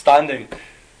fans standing,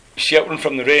 sheltering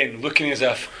from the rain, looking as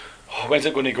if, "Oh, when's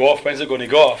it going to go off? When's it going to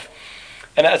go off?"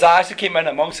 And as I actually came in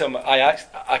amongst them, I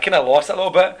kind of lost it a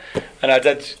little bit, and I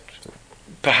did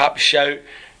perhaps shout,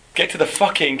 "Get to the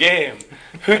fucking game!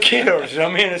 Who cares?" You know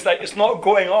what I mean? It's like, it's not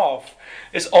going off.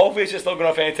 It's obvious it's not going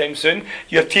off anytime soon.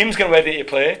 Your team's getting ready to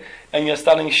play, and you're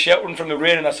standing sheltering from the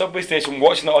rain in a subway station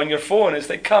watching it on your phone. It's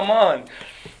like, come on.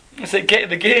 It's like, get to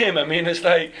the game. I mean, it's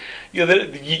like, you're there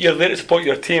to support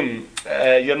your team.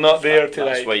 You're not there to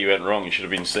That's like... where you went wrong. You should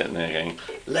have been sitting there going,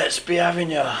 "Let's be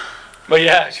having ya." Well,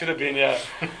 yeah, it should have been, yeah.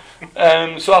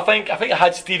 So I think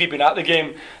had Stevie been at the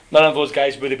game, none of those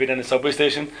guys would have been in the subway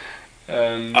station.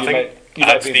 I think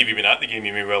had Stevie been at the game,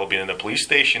 he may well have been in the police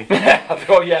station.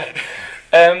 Oh yeah.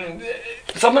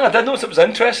 Something I did notice that was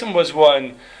interesting was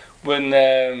when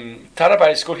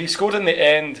Tarabai scored. He scored in the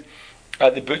end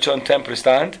at the Butcher on temporary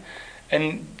stand,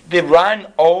 and they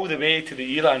ran all the way to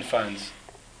the Elan fans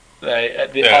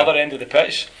at the other end of the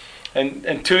pitch,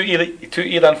 and two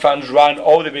Elan fans ran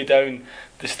all the way down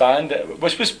the stand,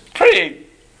 which was pretty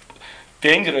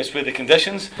dangerous with the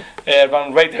conditions.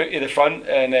 Ran right out to the front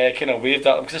and kind of waved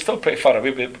at them, because it's still pretty far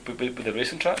away with the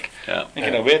racing track. Yeah. And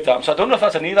kind of waved at them. So I don't know if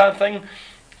that's an Elan thing,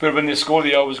 where when they score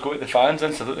they always go to the fans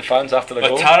and salute the fans after the But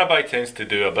goal. Tarabai tends to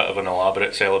do a bit of an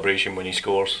elaborate celebration when he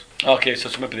scores. Okay, so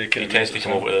it's maybe they kind He tends to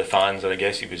come over to the fans, and I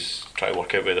guess he was trying to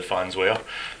work out where the fans were.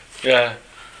 Yeah.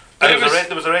 And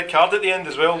there was a red card at the end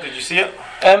as well. Did you see it?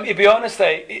 To be honest,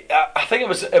 I think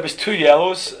it was 2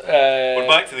 yellows. We're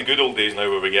back to the good old days now,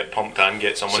 where we get pumped and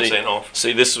get someone sent off.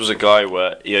 See, this was a guy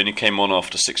where he only came on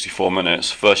after 64 minutes,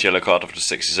 first yellow card after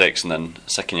 66, and then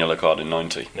second yellow card in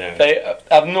 90. Yeah.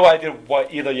 I have no idea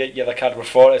what either yellow card were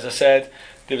for. As I said,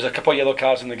 there was a couple of yellow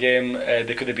cards in the game.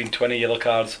 There could have been 20 yellow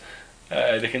cards.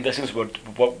 The conditions were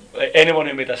anyone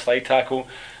who made a slide tackle,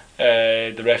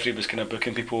 the referee was kind of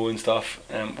booking people and stuff.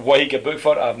 What he got booked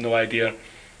for, I have no idea.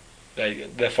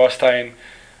 The first time,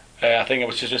 I think it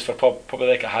was just for probably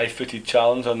like a high-footed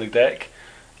challenge on the deck.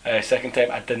 Second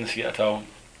time, I didn't see it at all.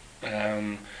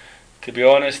 To be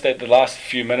honest, the last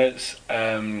few minutes,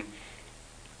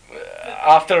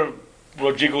 after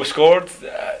Rodrigo scored,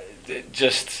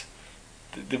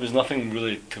 there was nothing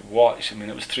really to watch. I mean,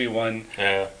 it was 3-1.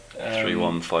 Yeah.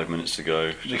 3-1, 5 minutes to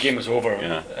go. The game was over.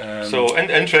 Yeah. So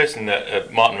interesting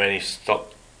that Martin Rennie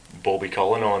stuck Bobby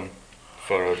Cullen on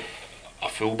for a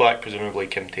fullback, presumably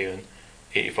Kim Tae-eun,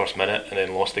 81st minute, and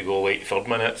then lost the goal 83rd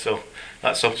minute. So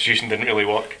that substitution didn't really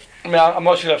work. I mean, I'm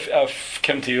not sure if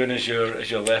Kim Tae-eun is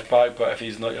your left back, but if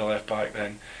he's not your left back,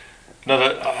 then No,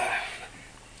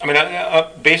 I mean,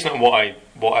 based on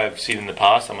what I've seen in the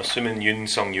past, I'm assuming Yoon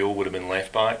Sung Yeol would have been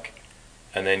left back,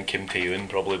 and then Kim Tae-eun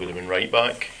probably would have been right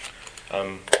back.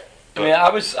 I mean, I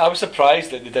was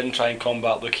surprised that they didn't try and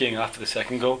combat Luke King after the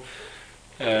second goal.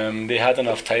 They had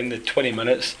enough time, the 20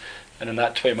 minutes, and in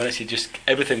that 20 minutes,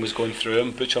 everything was going through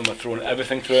him. Butchon was throwing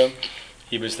everything through him.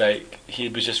 He was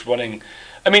just running.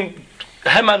 I mean,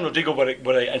 him and Rodrigo were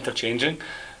interchanging.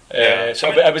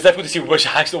 So it was difficult to see which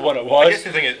actual one it was. I guess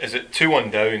the thing is it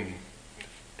 2-1 down?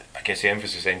 I guess the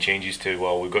emphasis then changes to,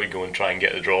 well, we've got to go and try and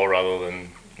get the draw rather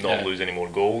than not lose any more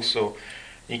goals. So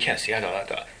you can't see.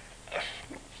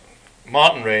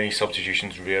 Martin Rennie's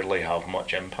substitutions rarely have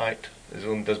much impact.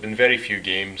 There's been very few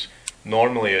games.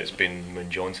 Normally it's been when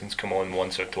Johnson's come on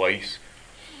once or twice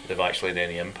they've actually had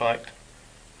any impact.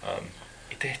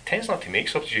 He tends not to make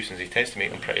substitutions. He tends to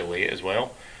make them pretty late as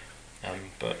well.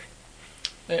 But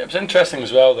it was interesting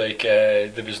as well. Like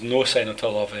there was no sign at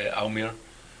all of Almir.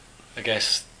 I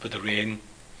guess with the rain,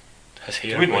 his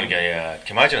hair. You wouldn't want to get.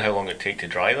 Can you imagine how long it'd take to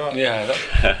dry that? Yeah,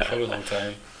 that probably a long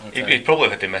time. He'd probably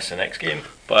have to miss the next game.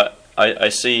 But I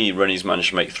see Rennie's managed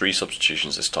to make 3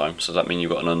 substitutions this time. So does that mean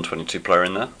you've got an under 22 player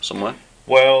in there somewhere?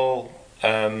 Well,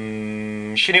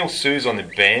 Chanel Su's on the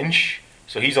bench,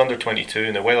 so he's under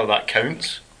 22. Now whether that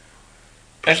counts,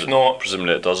 if not,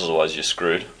 presumably it does. Otherwise you're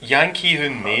screwed. Yang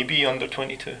Ki-hoon may be under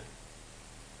 22.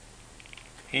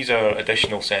 He's our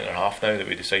additional centre half now that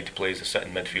we decide to play as a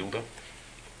sitting midfielder.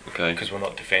 Okay. Because we're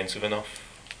not defensive enough.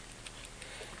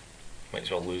 Might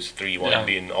as well lose 3-1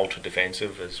 being ultra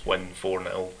defensive as win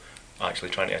 4-0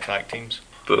 actually trying to attack teams.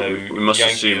 But now, we must Yang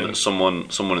assume Ki-hoon,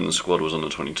 that someone in the squad was under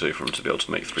 22 for him to be able to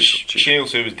make 3 substitutions. Chanel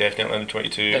Su was definitely under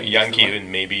 22. Yeah, Yang he's the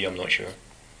Ki-hoon maybe, I'm not sure.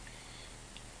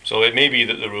 So it may be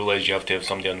that the rule is you have to have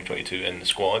somebody under 22 in the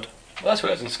squad. Well, that's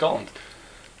what it is in Scotland.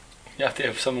 You have to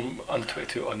have someone under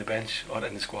 22 on the bench or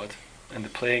in the squad. In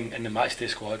the match day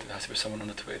squad, it has to be someone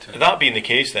under 22. That being the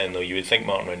case, then though, you would think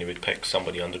Martin Rennie would pick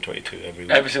somebody under 22 every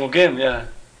week. Every single game, yeah.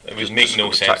 It would Just make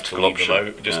no a sense to tactical leave them option.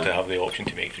 out, just to have the option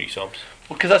to make 3 subs.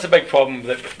 Well, because that's a big problem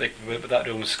with that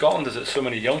rule in Scotland, is that so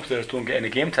many young players don't get any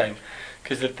game time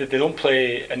because they don't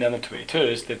play in the under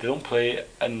 22s, they don't play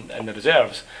in the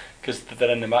reserves. because they're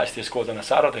in the match they scored on a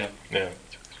Saturday. Yeah.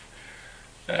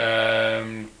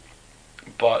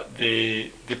 But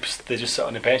they just sit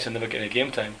on the bench and never get any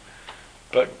game time.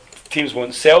 But teams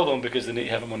won't sell them because they need to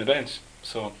have them on the bench.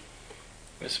 So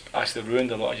it's actually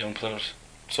ruined a lot of young players.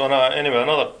 So anyway,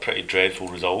 another pretty dreadful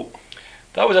result.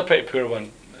 That was a pretty poor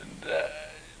one.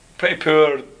 Pretty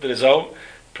poor the result.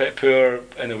 Pretty poor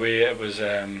in the way it was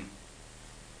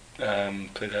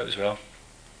played out as well.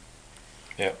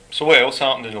 Yeah. So what else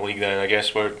happened in the league then? I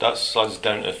guess that's us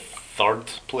down to third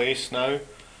place now.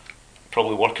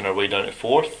 Probably working our way down to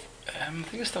fourth. I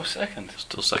think it's still second.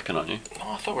 Still second, aren't you?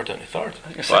 No, I thought we're down to third.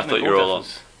 I thought you were all on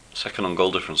second on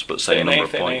goal difference, but same number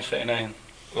of 39, points. 39.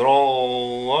 We're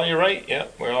all. Oh, you're right. Yeah,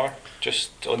 we are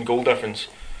just on goal difference.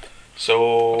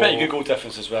 So Pretty good goal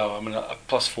difference as well. I mean, a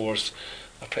 +4's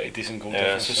a pretty decent goal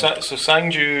yeah. difference. So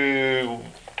Sangju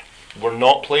were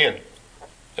not playing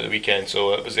at the weekend,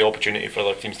 so it was the opportunity for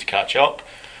other teams to catch up.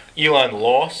 Elan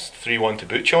lost 3-1 to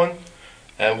Bucheon.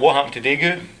 What happened to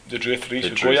Daegu? They drew 3 They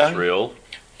to drew Goyang. 3-all.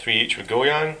 3 each with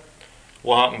Goyang.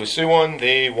 What happened with Suwon?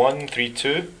 They won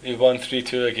 3-2 They won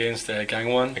 3-2 against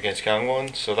Gangwon. against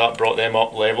Gangwon, so that brought them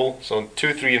up level. So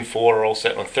 2, 3 and 4 are all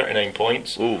sitting on 39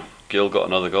 points. Ooh, Gil got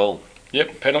another goal.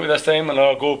 Yep, penalty this time,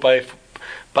 another goal by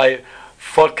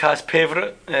Fodcast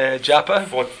favourite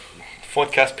Japa.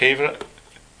 Podcast favourite.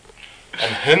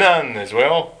 And Hunan as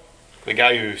well, the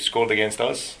guy who scored against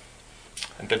us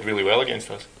and did really well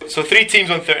against us. So 3 teams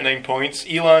on 39 points.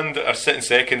 Eland are sitting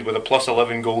second with a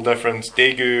 +11 goal difference.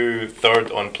 Daegu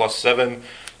third on +7,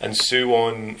 and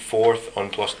Suwon fourth on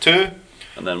 +2.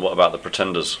 And then what about the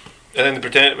pretenders? And then the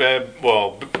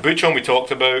Bucheon we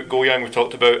talked about, Goyang we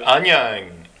talked about,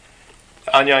 Anyang.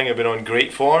 Anyang have been on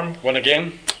great form. Won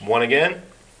again Won again.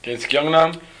 against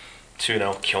Gyeongnam.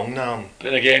 2-0 Gyeongnam.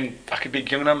 But again, I could beat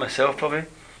Gyeongnam myself probably.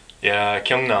 Yeah,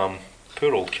 Gyeongnam.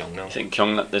 Poor old Gyeongnam. I think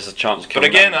Kyung, there's a chance. But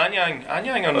again, Anyang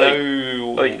are now.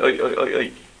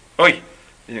 Oi. Oi. You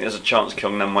think there's a chance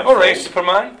Kyungnam might Alright, fall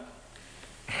Superman.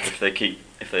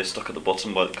 if they're stuck at the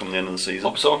bottom by come the end of the season?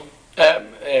 Hope so.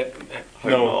 Hope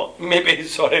No. not. Maybe,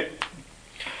 sorry.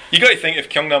 You got to think if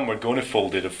Gyeongnam were going to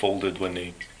fold, they'd have folded when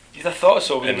they You'd have thought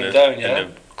so when in they the, went down, yeah? in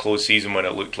the closed season when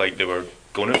it looked like they were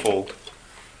going to fold.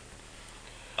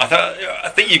 I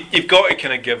think you've got to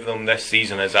kind of give them this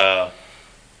season as a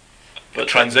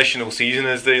transitional season,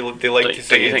 as they like to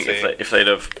say. Do you think if they'd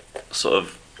have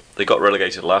they got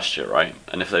relegated last year, right?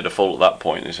 And if they'd have folded at that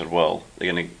point, they said, well,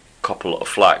 they're going to cop a lot of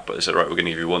flack, but they said, right, we're going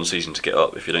to give you one season to get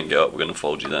up. If you don't get up, we're going to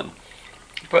fold you then.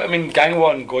 But I mean,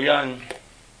 Gangwon, Goyang.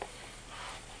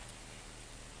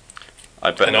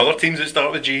 I bet. and other teams that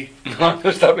start with G. Start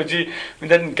with G. I mean,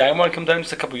 didn't Gangwon come down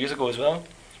just a couple of years ago as well?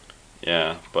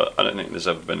 Yeah, but I don't think there's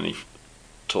ever been any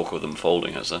talk of them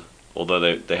folding, has there?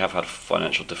 Although they have had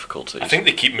financial difficulties. I think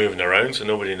they keep moving around, so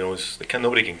nobody knows.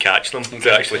 Nobody can catch them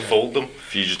to actually fold them.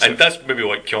 Fugitive. And that's maybe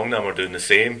what Gyeongnam are doing the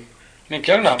same. I mean,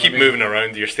 Gyeongnam. Keep moving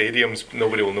around your stadiums,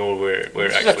 nobody will know where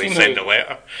This is a actually team send who- a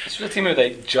letter. This was a team who,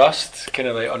 like, just kind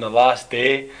of like on the last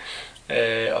day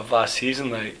of last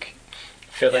season, like,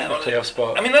 felt like Yeah, the well, playoff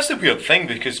spot. I mean, that's the weird thing,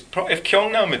 because if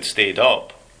Gyeongnam had stayed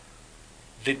up,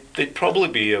 they'd probably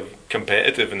be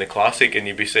competitive in the Classic, and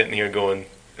you'd be sitting here going,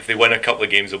 if they win a couple of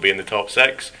games, they'll be in the top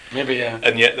 6. Maybe, yeah.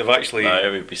 And yet they've actually...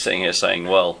 No, we'd be sitting here saying,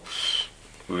 well,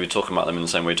 we were talking about them in the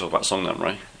same way we talk about Songnam,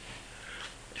 right?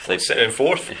 If they sitting in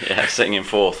 4th. yeah, sitting in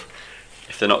 4th.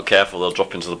 If they're not careful, they'll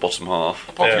drop into the bottom half.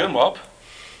 Above Yeah. your mob.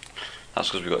 That's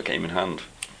because we've got a game in hand.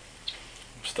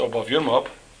 Still above your mob.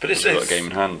 But We've got a game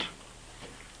in hand.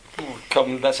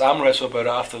 Let's arm wrestle about it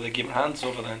after the game in hand's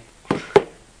over then.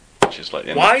 Which is like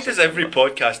the end Why of does every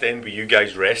podcast end with you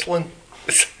guys wrestling?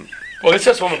 Well, this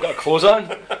is one we've got to close on.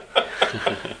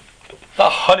 That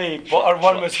honey butter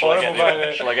one was horrible, by the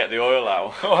way. Shall I get the oil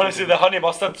out? Honestly, the honey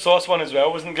mustard sauce one as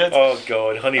well wasn't good. Oh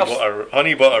God, honey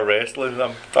butter wrestling.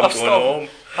 I'm going home.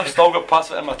 I've still got parts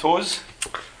of it in my toes.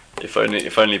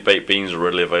 If only baked beans were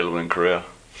readily available in Korea.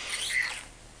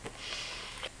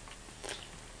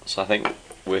 So I think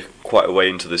we're quite a way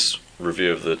into this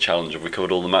review of the challenge. Have we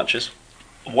covered all the matches?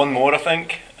 One more, I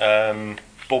think.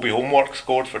 Bobby Homework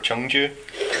scored for Cheongju.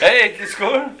 Hey, good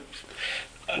score.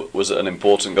 Was it an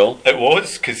important goal? It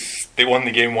was, because they won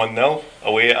the game 1-0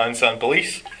 away at Ansan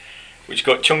Police, which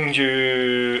got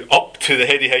Cheongju up to the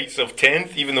heady heights of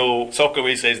 10th, even though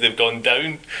Soccerway says they've gone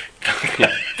down.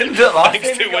 Didn't do it last Thanks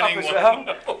time. to we got up winning as well.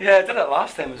 1-0. Yeah, I did it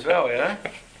last time as well, yeah.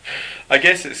 I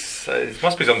guess it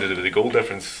must be something to do with the goal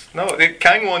difference. No,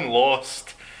 Kangwon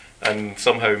lost and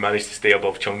somehow managed to stay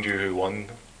above Cheongju, who won,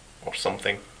 or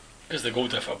something. Is the goal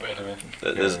differ, but anyway.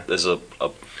 There's a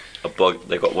bug.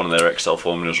 They got one of their Excel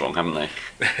formulas wrong, haven't they?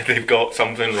 They've got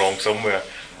something wrong somewhere.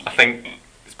 I think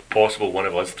it's possible one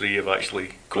of us three have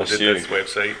actually Bless coded you. this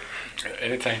website.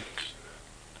 Anytime.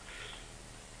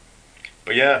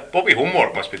 But yeah, Bobby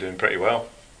Homework must be doing pretty well.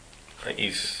 I think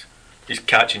he's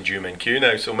catching Ju Min Kyu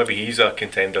now, so maybe he's a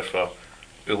contender for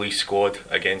Uli's squad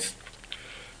against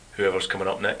whoever's coming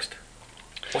up next.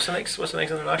 What's the next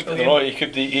international I don't game? know, he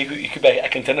could be a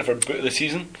contender for boot of the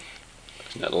season.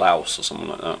 Isn't it Laos or something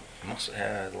like that?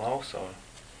 Laos or...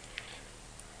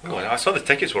 Oh, I saw the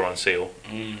tickets were on sale.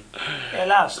 Yeah,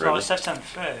 last Really? like September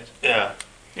 3rd. Yeah.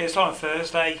 Yeah, it's on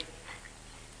Thursday.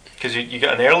 Because you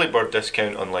get an early bird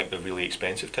discount on like the really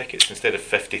expensive tickets. Instead of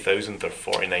 50,000, they're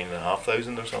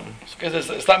 49,500 or something. Because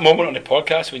it's that moment on the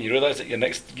podcast when you realise that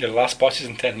your last bus is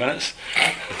in 10 minutes.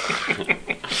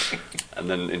 And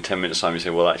then in 10 minutes' time you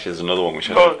say, well, actually, there's another one which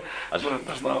No, I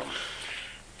there's not.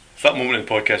 It's that moment in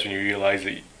the podcast when you realise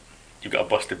that you've got a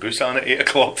bus to Busan at 8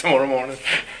 o'clock tomorrow morning.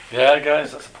 Yeah,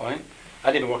 guys, that's the point.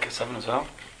 I didn't work at 7 as well.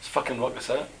 Let's fucking work this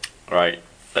out. Right,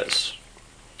 let's...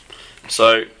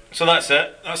 So So that's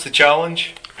it. That's the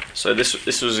challenge.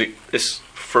 this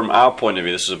from our point of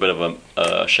view, this was a bit of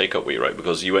a shake-up week, right?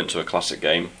 Because you went to a classic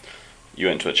game, you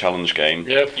went to a challenge game.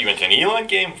 Yep. You went to an Elan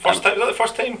game. First time? Was that the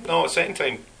first time? No, second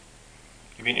time.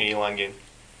 You've been to an Elan game.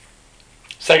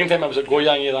 Second time I was at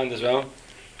Goyang Eland as well.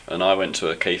 And I went to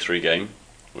a K3 game,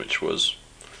 which was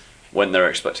went there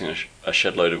expecting a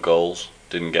shed load of goals,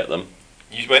 didn't get them.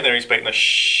 You went there expecting a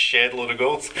shed load of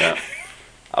goals. Yeah,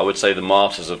 I would say the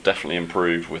Martyrs have definitely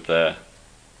improved with their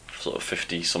sort of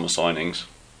 50 summer signings,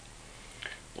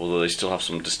 although they still have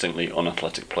some distinctly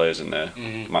unathletic players in their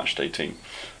match day team.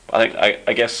 But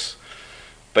I guess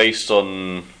based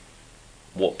on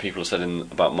what people have said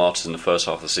about Martyrs in the first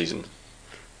half of the season,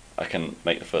 I can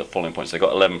make the following points. They've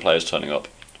got 11 players turning up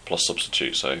plus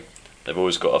substitutes, so they've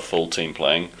always got a full team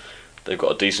playing. They've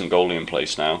got a decent goalie in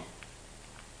place now,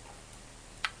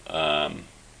 and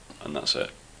that's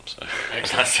it. So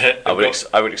That's it. I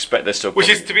would expect this to Which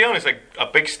is, to be honest, like a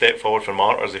big step forward for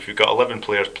Martyrs if you've got 11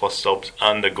 players plus subs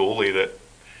and a goalie that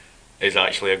is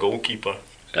actually a goalkeeper.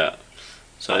 yeah.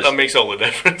 So That makes all the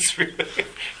difference, really.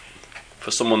 for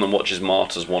someone that watches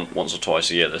Martyrs once or twice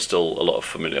a year, there's still a lot of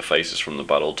familiar faces from the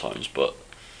bad old times, but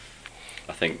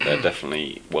I think they're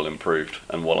definitely well improved.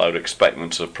 And while I would expect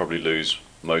them to probably lose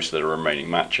most of their remaining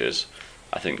matches,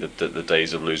 I think that the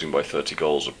days of losing by 30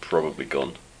 goals are probably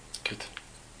gone. Good.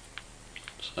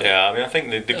 So, Yeah, I mean, I think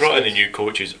they That's brought in good. a new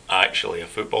coach who's actually a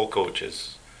football coach,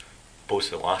 as opposed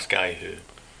to the last guy who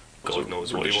was God a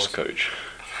knows what he religious was. coach,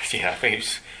 Yeah, I think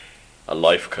he's a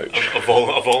life coach. a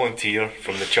volunteer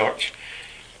from the church.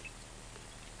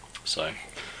 So,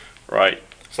 right.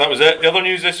 So that was it. The other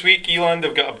news this week, Eland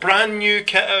have got a brand new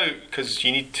kit out, because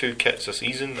you need 2 kits a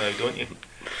season now, don't you?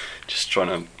 Just trying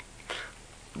to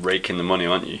rake in the money,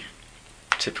 aren't you?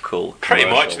 Typical. Pretty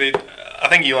much. commercial. I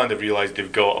think Eland have realised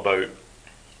they've got about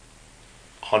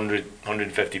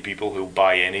 150 people who'll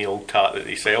buy any old tat that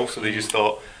they sell, so they just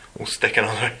thought, we'll stick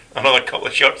another couple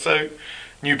of shirts out.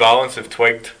 New Balance have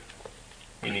twigged.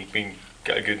 We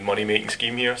got a good money making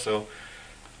scheme here, so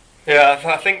yeah,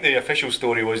 I think the official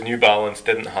story was New Balance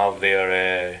didn't have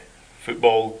their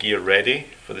football gear ready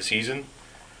for the season,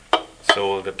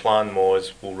 so the plan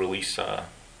was we'll release a,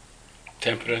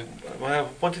 Temporary.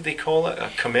 well, what did they call it? A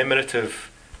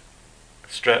commemorative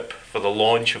strip for the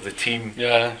launch of the team,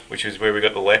 Yeah. which is where we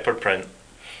got the leopard print,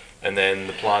 and then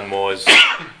the plan was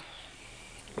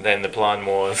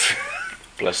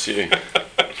Bless you.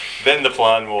 then the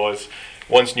plan was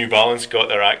once New Balance got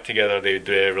their act together, they'd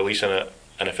release an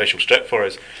official strip for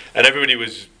us, and everybody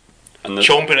was And the,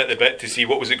 chomping at the bit to see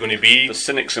what was it going to be. the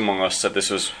cynics among us said this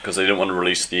was because they didn't want to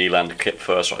release the Eland kit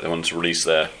first, right? They wanted to release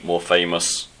their more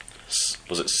famous,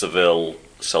 was it Seville,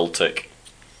 Celtic?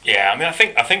 Yeah, I mean,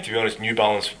 I think to be honest, New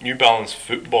Balance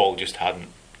football just hadn't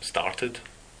started,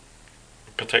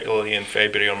 particularly in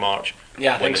February or March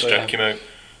Yeah, I when think the so. strip Yeah. came out.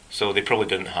 So they probably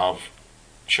didn't have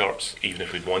shirts, even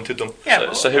if we'd wanted them.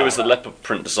 Yeah, So who was the leopard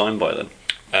print designed by then?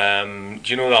 Do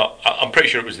you know that? I'm pretty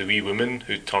sure it was the wee woman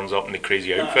who turns up in the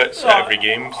crazy outfits at every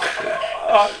game.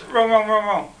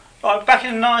 Wrong. Like back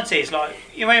in the 90s, like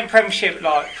you know, in Premiership,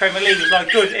 like Premier League was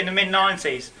like good in the mid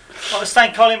 90s. Like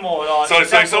Stan Collymore, like. Sorry,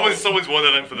 for example- someone's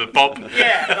wandering in for the pub.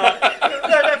 Yeah, like,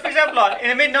 no, for example, like in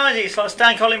the mid 90s, like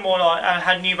Stan Collymore, like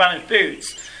had New Balance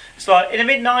boots. It's like in the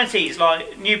mid 90s,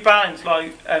 like New Balance,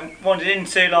 like wandered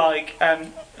into like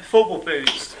football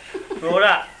boots and all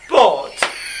that. But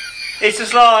it's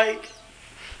just like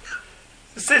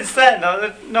since then,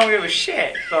 like, no one gave a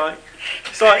shit. Like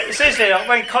it's like seriously, like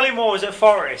when Collymore was at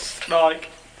Forest, like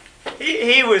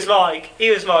he was like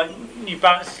New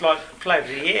Balance's like player of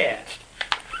the year.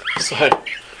 So,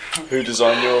 who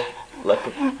designed your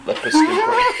leopard skin print.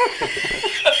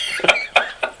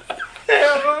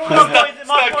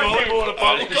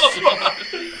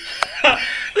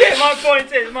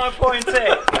 My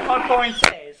point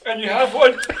is, And you have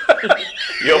one.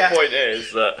 Your point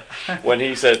is that when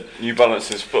he said New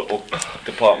Balance's football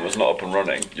department was not up and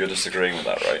running, you're disagreeing with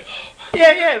that, right?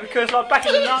 yeah, because like back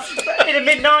in the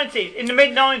mid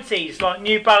 '90s, like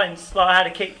New Balance like had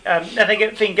a kick, they had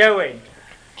a thing going,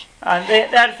 and they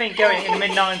had a thing going in the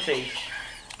mid '90s,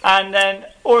 and then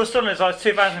all of a sudden it's like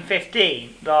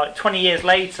 2015, like 20 years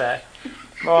later,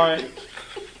 right.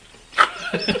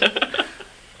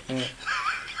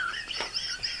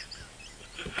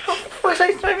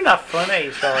 It's not even that funny,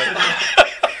 it's like...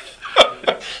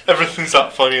 Everything's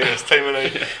that funny at this time of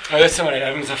night. Oh, that's so many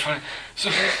elements are funny. So,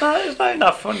 it's not even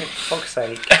that funny, for fuck's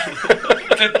sake.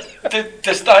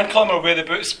 did Stan Clemmer wear the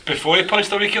boots before he punched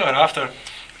the wicket or after?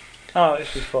 Oh,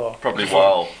 it's before. Probably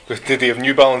while. Did he have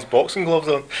New Balance boxing gloves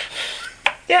on?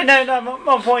 Yeah, no.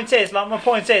 My point is,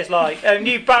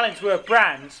 New Balance were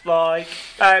brands like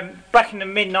back in the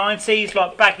mid '90s,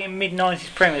 like back in mid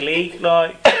 '90s Premier League,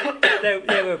 like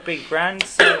they were big brands.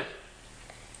 So.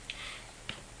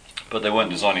 But they weren't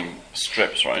designing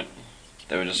strips, right?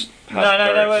 They were just No.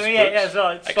 It's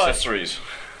like accessories.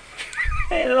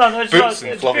 Boots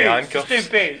and fluffy handcuffs.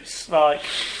 Just doing boots, like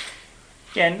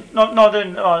not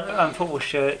doing football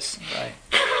shirts.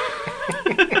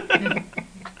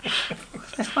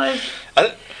 Right.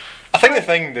 I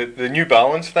think the New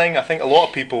Balance thing, I think a lot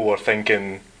of people were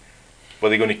thinking, were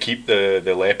they going to keep the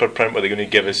leopard print? Were they going to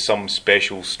give us some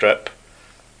special strip?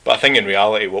 But I think in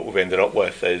reality what we've ended up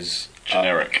with is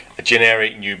Generic. a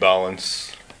generic New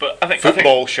Balance But I think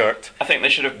football shirt. I think they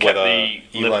should have kept with the a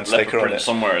Elan leopard sticker on print it.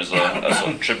 somewhere as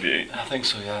a tribute. I think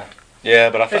so, yeah. Yeah,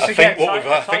 but I This think again, what we've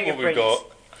tiger got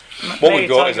prints. what we've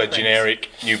got Maybe is a tiger generic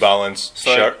New Balance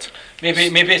So- shirt. Maybe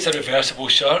it's a reversible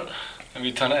shirt, and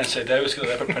we turn it inside out. It's got a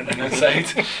leopard print on the inside.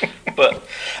 But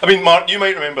I mean, Mark, you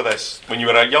might remember this when you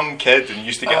were a young kid and you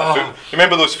used to get a foot. You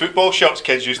remember those football shirts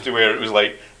kids used to wear? It was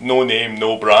like no name,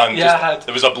 no brand. Yeah, I had.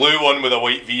 There was a blue one with a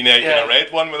white V-neck Yeah. and a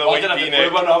red one with a I white didn't have the V-neck.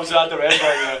 blue one. Obviously, I had the red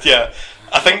one. Yeah,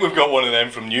 I think we've got one of them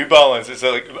from New Balance. It's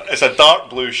a dark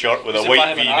blue shirt with a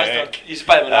white V-neck. You used to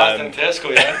buy them in Asda and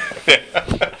Tesco,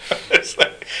 yeah. It's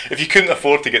like, if you couldn't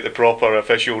afford to get the proper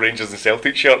official Rangers and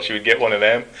Celtic shirts, you would get one of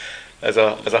them as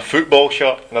a football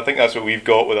shirt, and I think that's what we've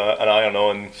got with an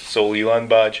iron-on Sol Elan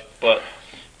badge. But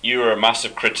you were a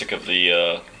massive critic of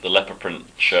the leopard print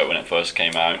shirt when it first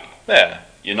came out. Yeah,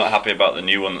 You're not happy about the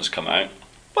new one that's come out.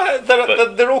 but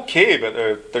they're okay,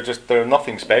 but they're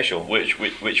nothing special. Which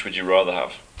would you rather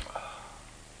have?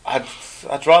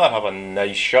 I'd rather have a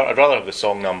nice shirt. I'd rather have the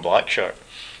Songnam Black shirt,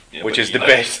 Yeah, which but is you the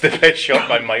don't- best shirt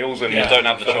by miles in You don't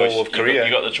have the choice. whole of Korea.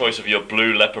 You got the choice of your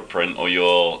blue leopard print or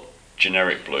your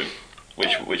generic blue.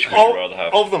 Which would you rather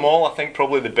have? Of them all, I think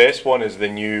probably the best one is the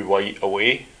new white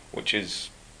away, which is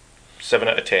 7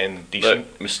 out of 10 decent.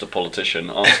 Look, Mr. Politician,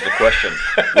 answer the question.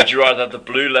 Would you rather have the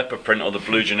blue leopard print or the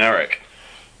blue generic?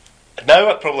 Now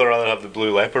I'd probably rather have the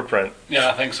blue leopard print. Yeah,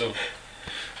 I think so.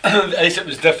 At least it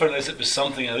was different, at least it was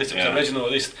something, at least it was Yeah. original,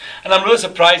 at least. And I'm really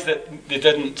surprised that they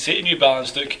didn't say to New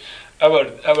Balance, look,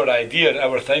 our idea,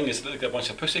 our thing is to look like a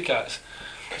bunch of pussycats.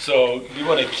 So we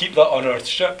want to keep that on our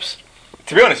strips.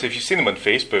 To be honest, if you've seen them on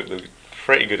Facebook, they're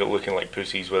pretty good at looking like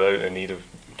pussies without the need of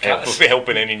help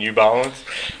in any New Balance.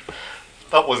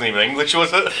 That wasn't even English,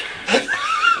 was it?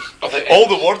 All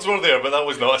the words were there, but that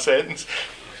was not a sentence.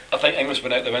 I think English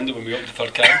went out the window when we opened the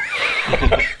third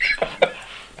can.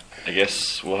 I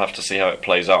guess we'll have to see how it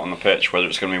plays out on the pitch, whether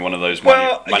it's going to be one of those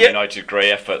Well, Man yeah. United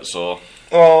grey efforts or...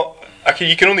 Well, okay,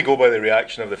 you can only go by the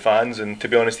reaction of the fans, and to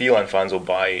be honest, Elan fans will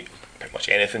buy pretty much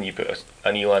anything you put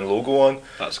an Elan logo on.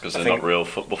 That's because I they're think- not real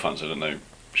football fans who don't know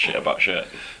shit about shit.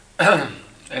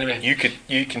 Anyway,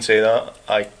 You can say that.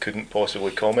 I couldn't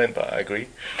possibly comment, but I agree.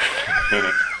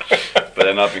 But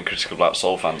then I've been critical about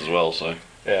Seoul fans as well, so...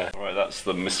 Yeah. Alright, that's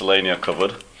the miscellanea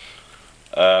covered.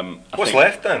 I What's think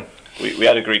left then? We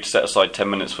had agreed to set aside 10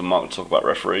 minutes for Mark to talk about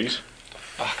referees.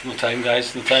 no time,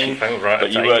 guys, no time. I think we're right But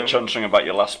at you time were now. chuntering about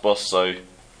your last boss, so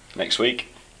next week.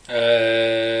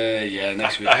 Yeah,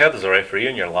 next week. I heard there's a referee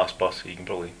in your last bus, so you can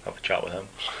probably have a chat with him.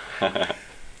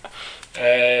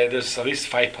 There's at least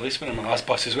 5 policemen in my last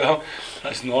bus as well.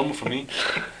 That's normal for me.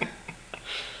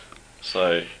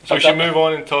 So So we should move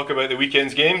on and talk about the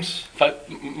weekend's games. In fact,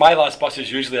 my last bus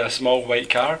is usually a small white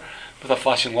car with a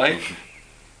flashing light.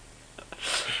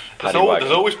 Paddy wagon.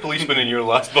 There's always policemen in your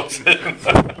last bus.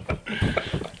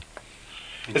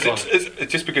 Is it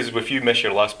just because if you miss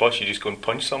your last bus, you just go and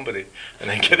punch somebody and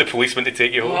then get the policeman to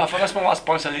take you home? Well, if I miss my last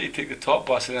bus, I need to take the top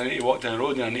bus and I need to walk down the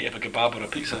road and I need to have a kebab or a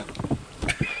pizza.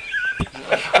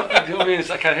 You know what I mean?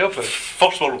 I can't help it.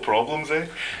 First world problems, eh?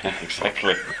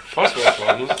 Exactly. First world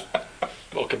problems.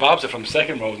 Well, kebabs are from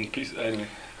second world and pizza. Anyway.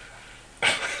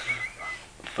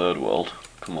 Third world.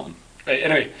 Come on. Right,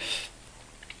 anyway.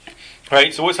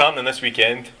 Right, so what's happening this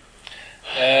weekend?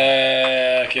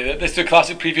 Okay, let's do a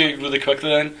classic preview really quickly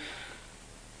then.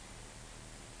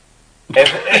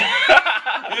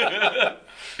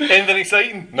 Anything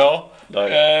exciting? No. No.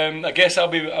 I guess I'll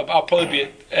probably be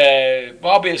at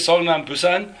I'll be at Songnam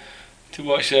Busan to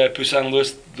watch Busan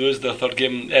lose their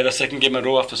their second game in a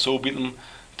row after Seoul beat them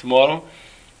tomorrow.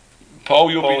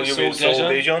 Paul, you'll be at Seoul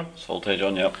Daejeon. Seoul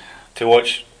Daejeon, yep. To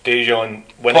watch Daejeon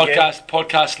win again.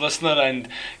 Podcast listener and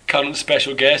current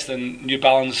special guest and New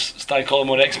Balance Stan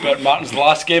Collymore expert Martin's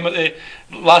last game at the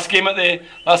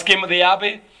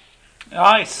Abbey,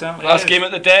 Nice. last game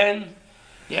at the Den,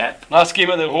 Yep. last game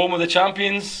at the home of the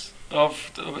champions of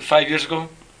 5 years ago.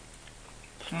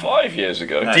 5 years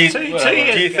ago. No, Do you, two do years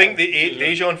you ago. think the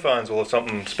Daejeon fans will have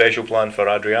something special planned for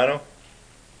Adriano?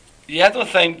 Yeah, I don't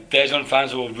think Daejeon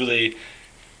fans will really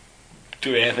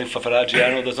do anything for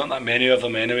Adriano. There's not that many of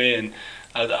them anyway, and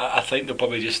I think they'll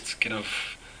probably just kind of.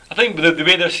 I think the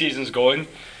way their season's going.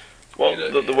 Well,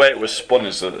 the way it was spun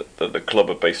is that the club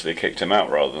had basically kicked him out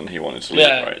rather than he wanted to leave,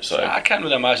 right? So I can't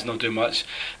really imagine they'll do much.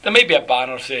 There may be a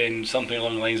banner saying something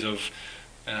along the lines of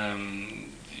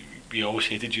 "We always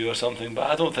hated you" or something, but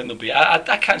I don't think they'll be. I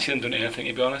can't see them doing anything,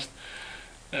 to be honest.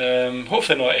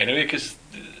 Hopefully not anyway, because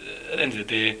at the end of the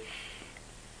day,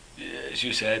 as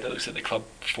you said, it looks like the club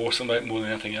forced them out more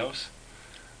than anything else.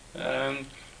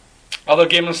 Other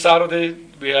game on Saturday,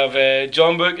 we have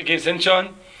Jeonbuk against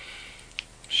Incheon.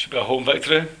 Should be a home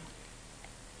victory.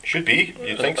 Should be,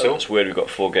 you'd think so. It's weird we've got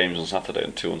 4 games on Saturday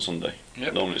and 2 on Sunday.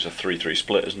 Yep. Normally it's a 3-3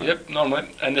 split, isn't it? Yep, normally.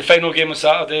 And the final game on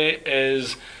Saturday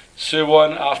is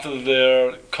Suwon after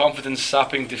their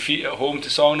confidence-sapping defeat at home to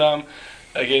Songnam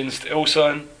against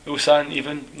Ulsan. Ulsan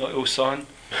even, not Ulsan.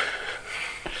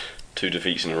 2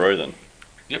 defeats in a row then,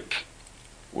 Yep.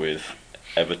 with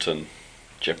Everton,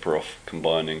 Jeparov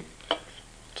combining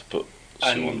to put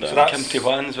And Suwon so down. that's- Kim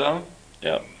Tae-hwan as well.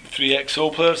 Yeah. 3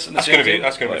 ex-Seoul players in the That's same going to be team.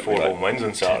 that's going to be Right, 4 right. home wins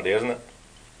on Saturday, isn't it?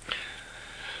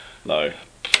 No.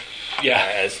 Yeah.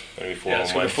 It is. Going to be 4 Yeah,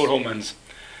 it's home going wins. to be 4 home wins.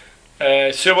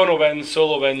 Suwon will win, Seoul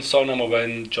will win, Songnam will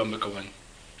win, Jeonbuk will win.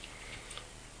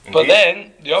 But Indeed.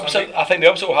 then the opposite. Sunday. I think the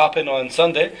opposite will happen on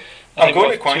Sunday. I'm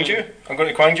going to Gwangju. I'm going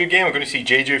to Gwangju game. I'm going to see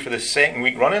Jeju for the second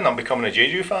week running. I'm becoming a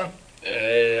Jeju fan.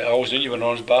 I always knew you were an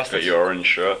orange bastard. Got your orange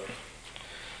shirt.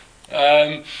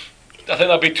 I think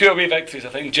there'll be 2 away victories. I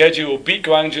think Jeju will beat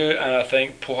Gwangju, and I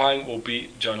think Pohang will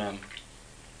beat Jeonnam.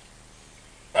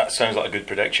 That sounds like a good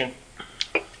prediction.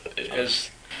 It is.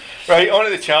 Right, on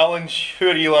to the challenge. Who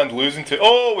are Eland losing to?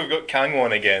 Oh, we've got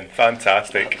Kangwon again.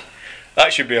 Fantastic.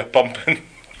 That should be a pumping.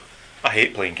 I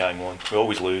hate playing Kangwon. We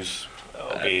always lose.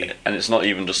 It'll be... And it's not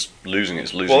even just losing,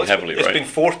 it's losing heavily, it's right? been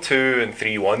 4-2 and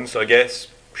 3-1, so I guess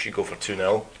we should go for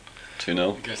 2-0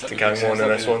 2-0. I guess to that would make sense. Kangwon in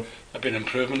this one. That'd be an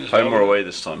improvement as Home well. or away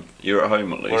this time? You're at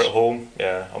home at least. We're at home.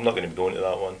 Yeah, I'm not going to be going to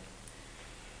that one.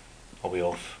 I'll be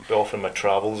off on my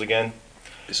travels again.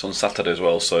 It's on Saturday as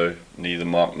well, so neither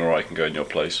Mark nor I can go in your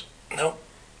place. No,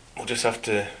 we'll just have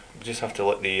to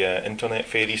let the internet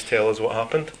fairies tell us what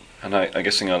happened. And I'm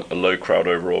guessing a low crowd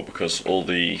overall because all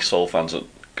the Seoul fans that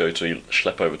go to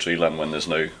schlep over to Elan when there's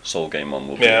no Seoul game on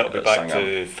will be Yeah, it'll be at back Sangam.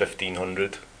 to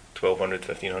 1500, 1200,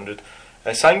 1500.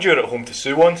 Sangju are at home to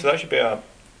Suwon, so that should be a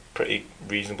pretty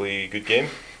reasonably good game.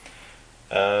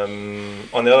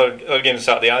 On the other games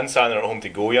Saturday, Ansan are at home to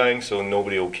Goyang, so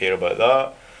nobody will care about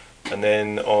that. And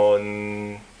then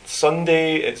on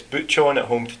Sunday, it's Bucheon at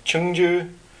home to Chungju,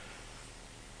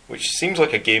 which seems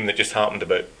like a game that just happened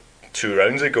about 2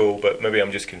 rounds ago, but maybe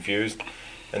I'm just confused.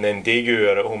 And then Daegu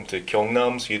are at home to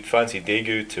Gyeongnam, so you'd fancy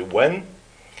Daegu to win.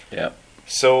 Yeah.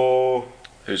 So,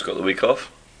 Who's got the week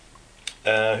off?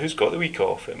 who's got the week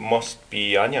off? It must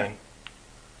be Anyang.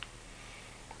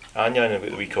 Anyang have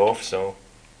got the week off, so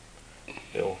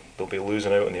they'll be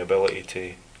losing out on the ability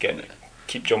to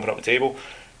keep jumping up the table.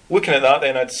 Looking at that,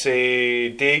 then I'd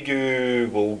say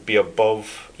Daegu will be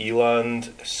above Eland,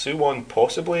 Suwon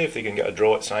possibly if they can get a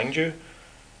draw at Sangju,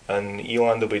 and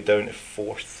Eland will be down to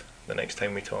 4th the next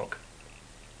time we talk.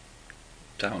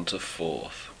 Down to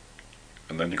 4th.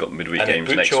 And then you've got midweek And games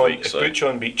if next week, so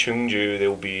Bucheon beat Chungju,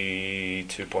 they'll be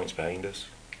 2 points behind us.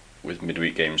 with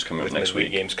midweek games coming With up next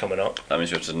midweek week. games coming up. That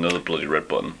means you have to another bloody red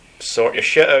button. Sort your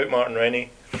shit out, Martin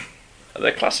Rennie. Are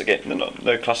there classic games?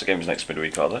 No classic games next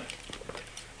midweek, are there?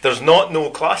 There's no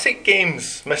classic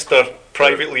games, Mr.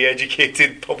 Privately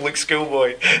educated public school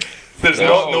boy. There's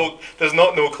No.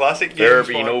 not no classic games. There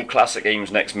be Mark. no classic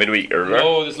games next midweek, or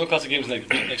No, there's no classic games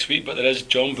next week, but there is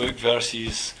John Book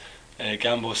versus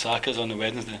Gambo Sakas on the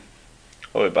Wednesday,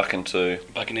 Oh, we're back into.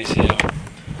 back in ACL.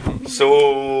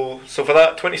 So for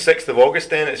that 26th of August,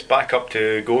 then it's back up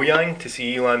to Goyang to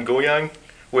see Elan Goyang,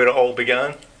 where it all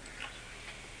began.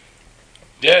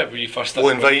 Yeah, we first We'll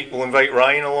invite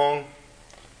Ryan along.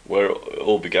 Where it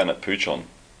all began at Puchon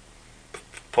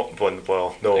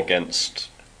Well, no, against.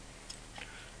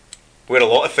 where a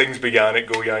lot of things began at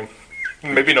Goyang.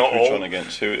 Maybe not Puchon all.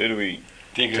 against who do we.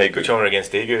 Daegu. Daegu. Puchon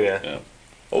against Daegu, yeah. Yeah.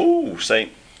 Oh,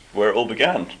 Saint. Where it all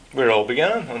began. Where it all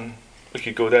began, and we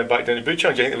could go back down to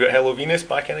Puchon. Do you think they've got Hello Venus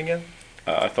back in again?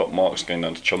 I thought Mark's going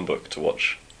down to Chumbuk to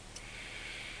watch.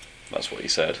 That's what he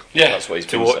said. Yeah. That's what he's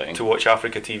To, been saying. to watch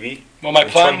Africa TV. Well, my And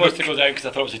plan was Chunbuk. to go down because I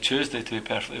thought it was a Tuesday, to be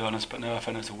perfectly honest, but now I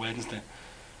find it's a Wednesday.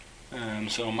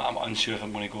 So I'm unsure if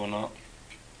I'm going to go or not.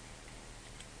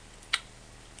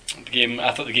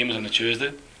 I thought the game was on a Tuesday.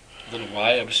 I don't know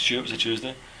why. I was sure it was a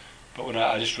Tuesday, but when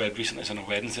I just read recently it's on a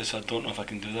Wednesday, so I don't know if I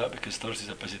can do that because Thursday's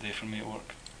a busy day for me at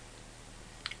work.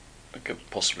 I could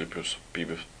possibly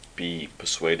be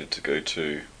persuaded to go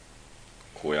to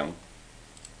Goyang.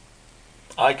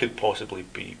 I could possibly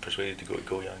be persuaded to go to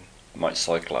Goyang, I might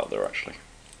cycle out there actually.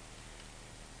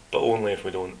 but only if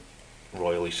we don't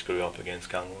royally screw up against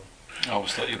Gangwon. I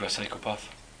always thought you were a psychopath.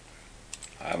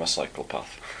 I am a cyclopath.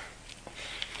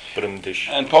 Brundish.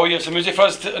 And Paul, you have some music for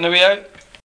us on the way out?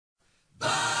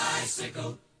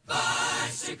 Bicycle,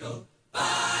 bicycle,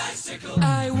 bicycle.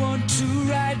 I want to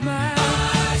ride my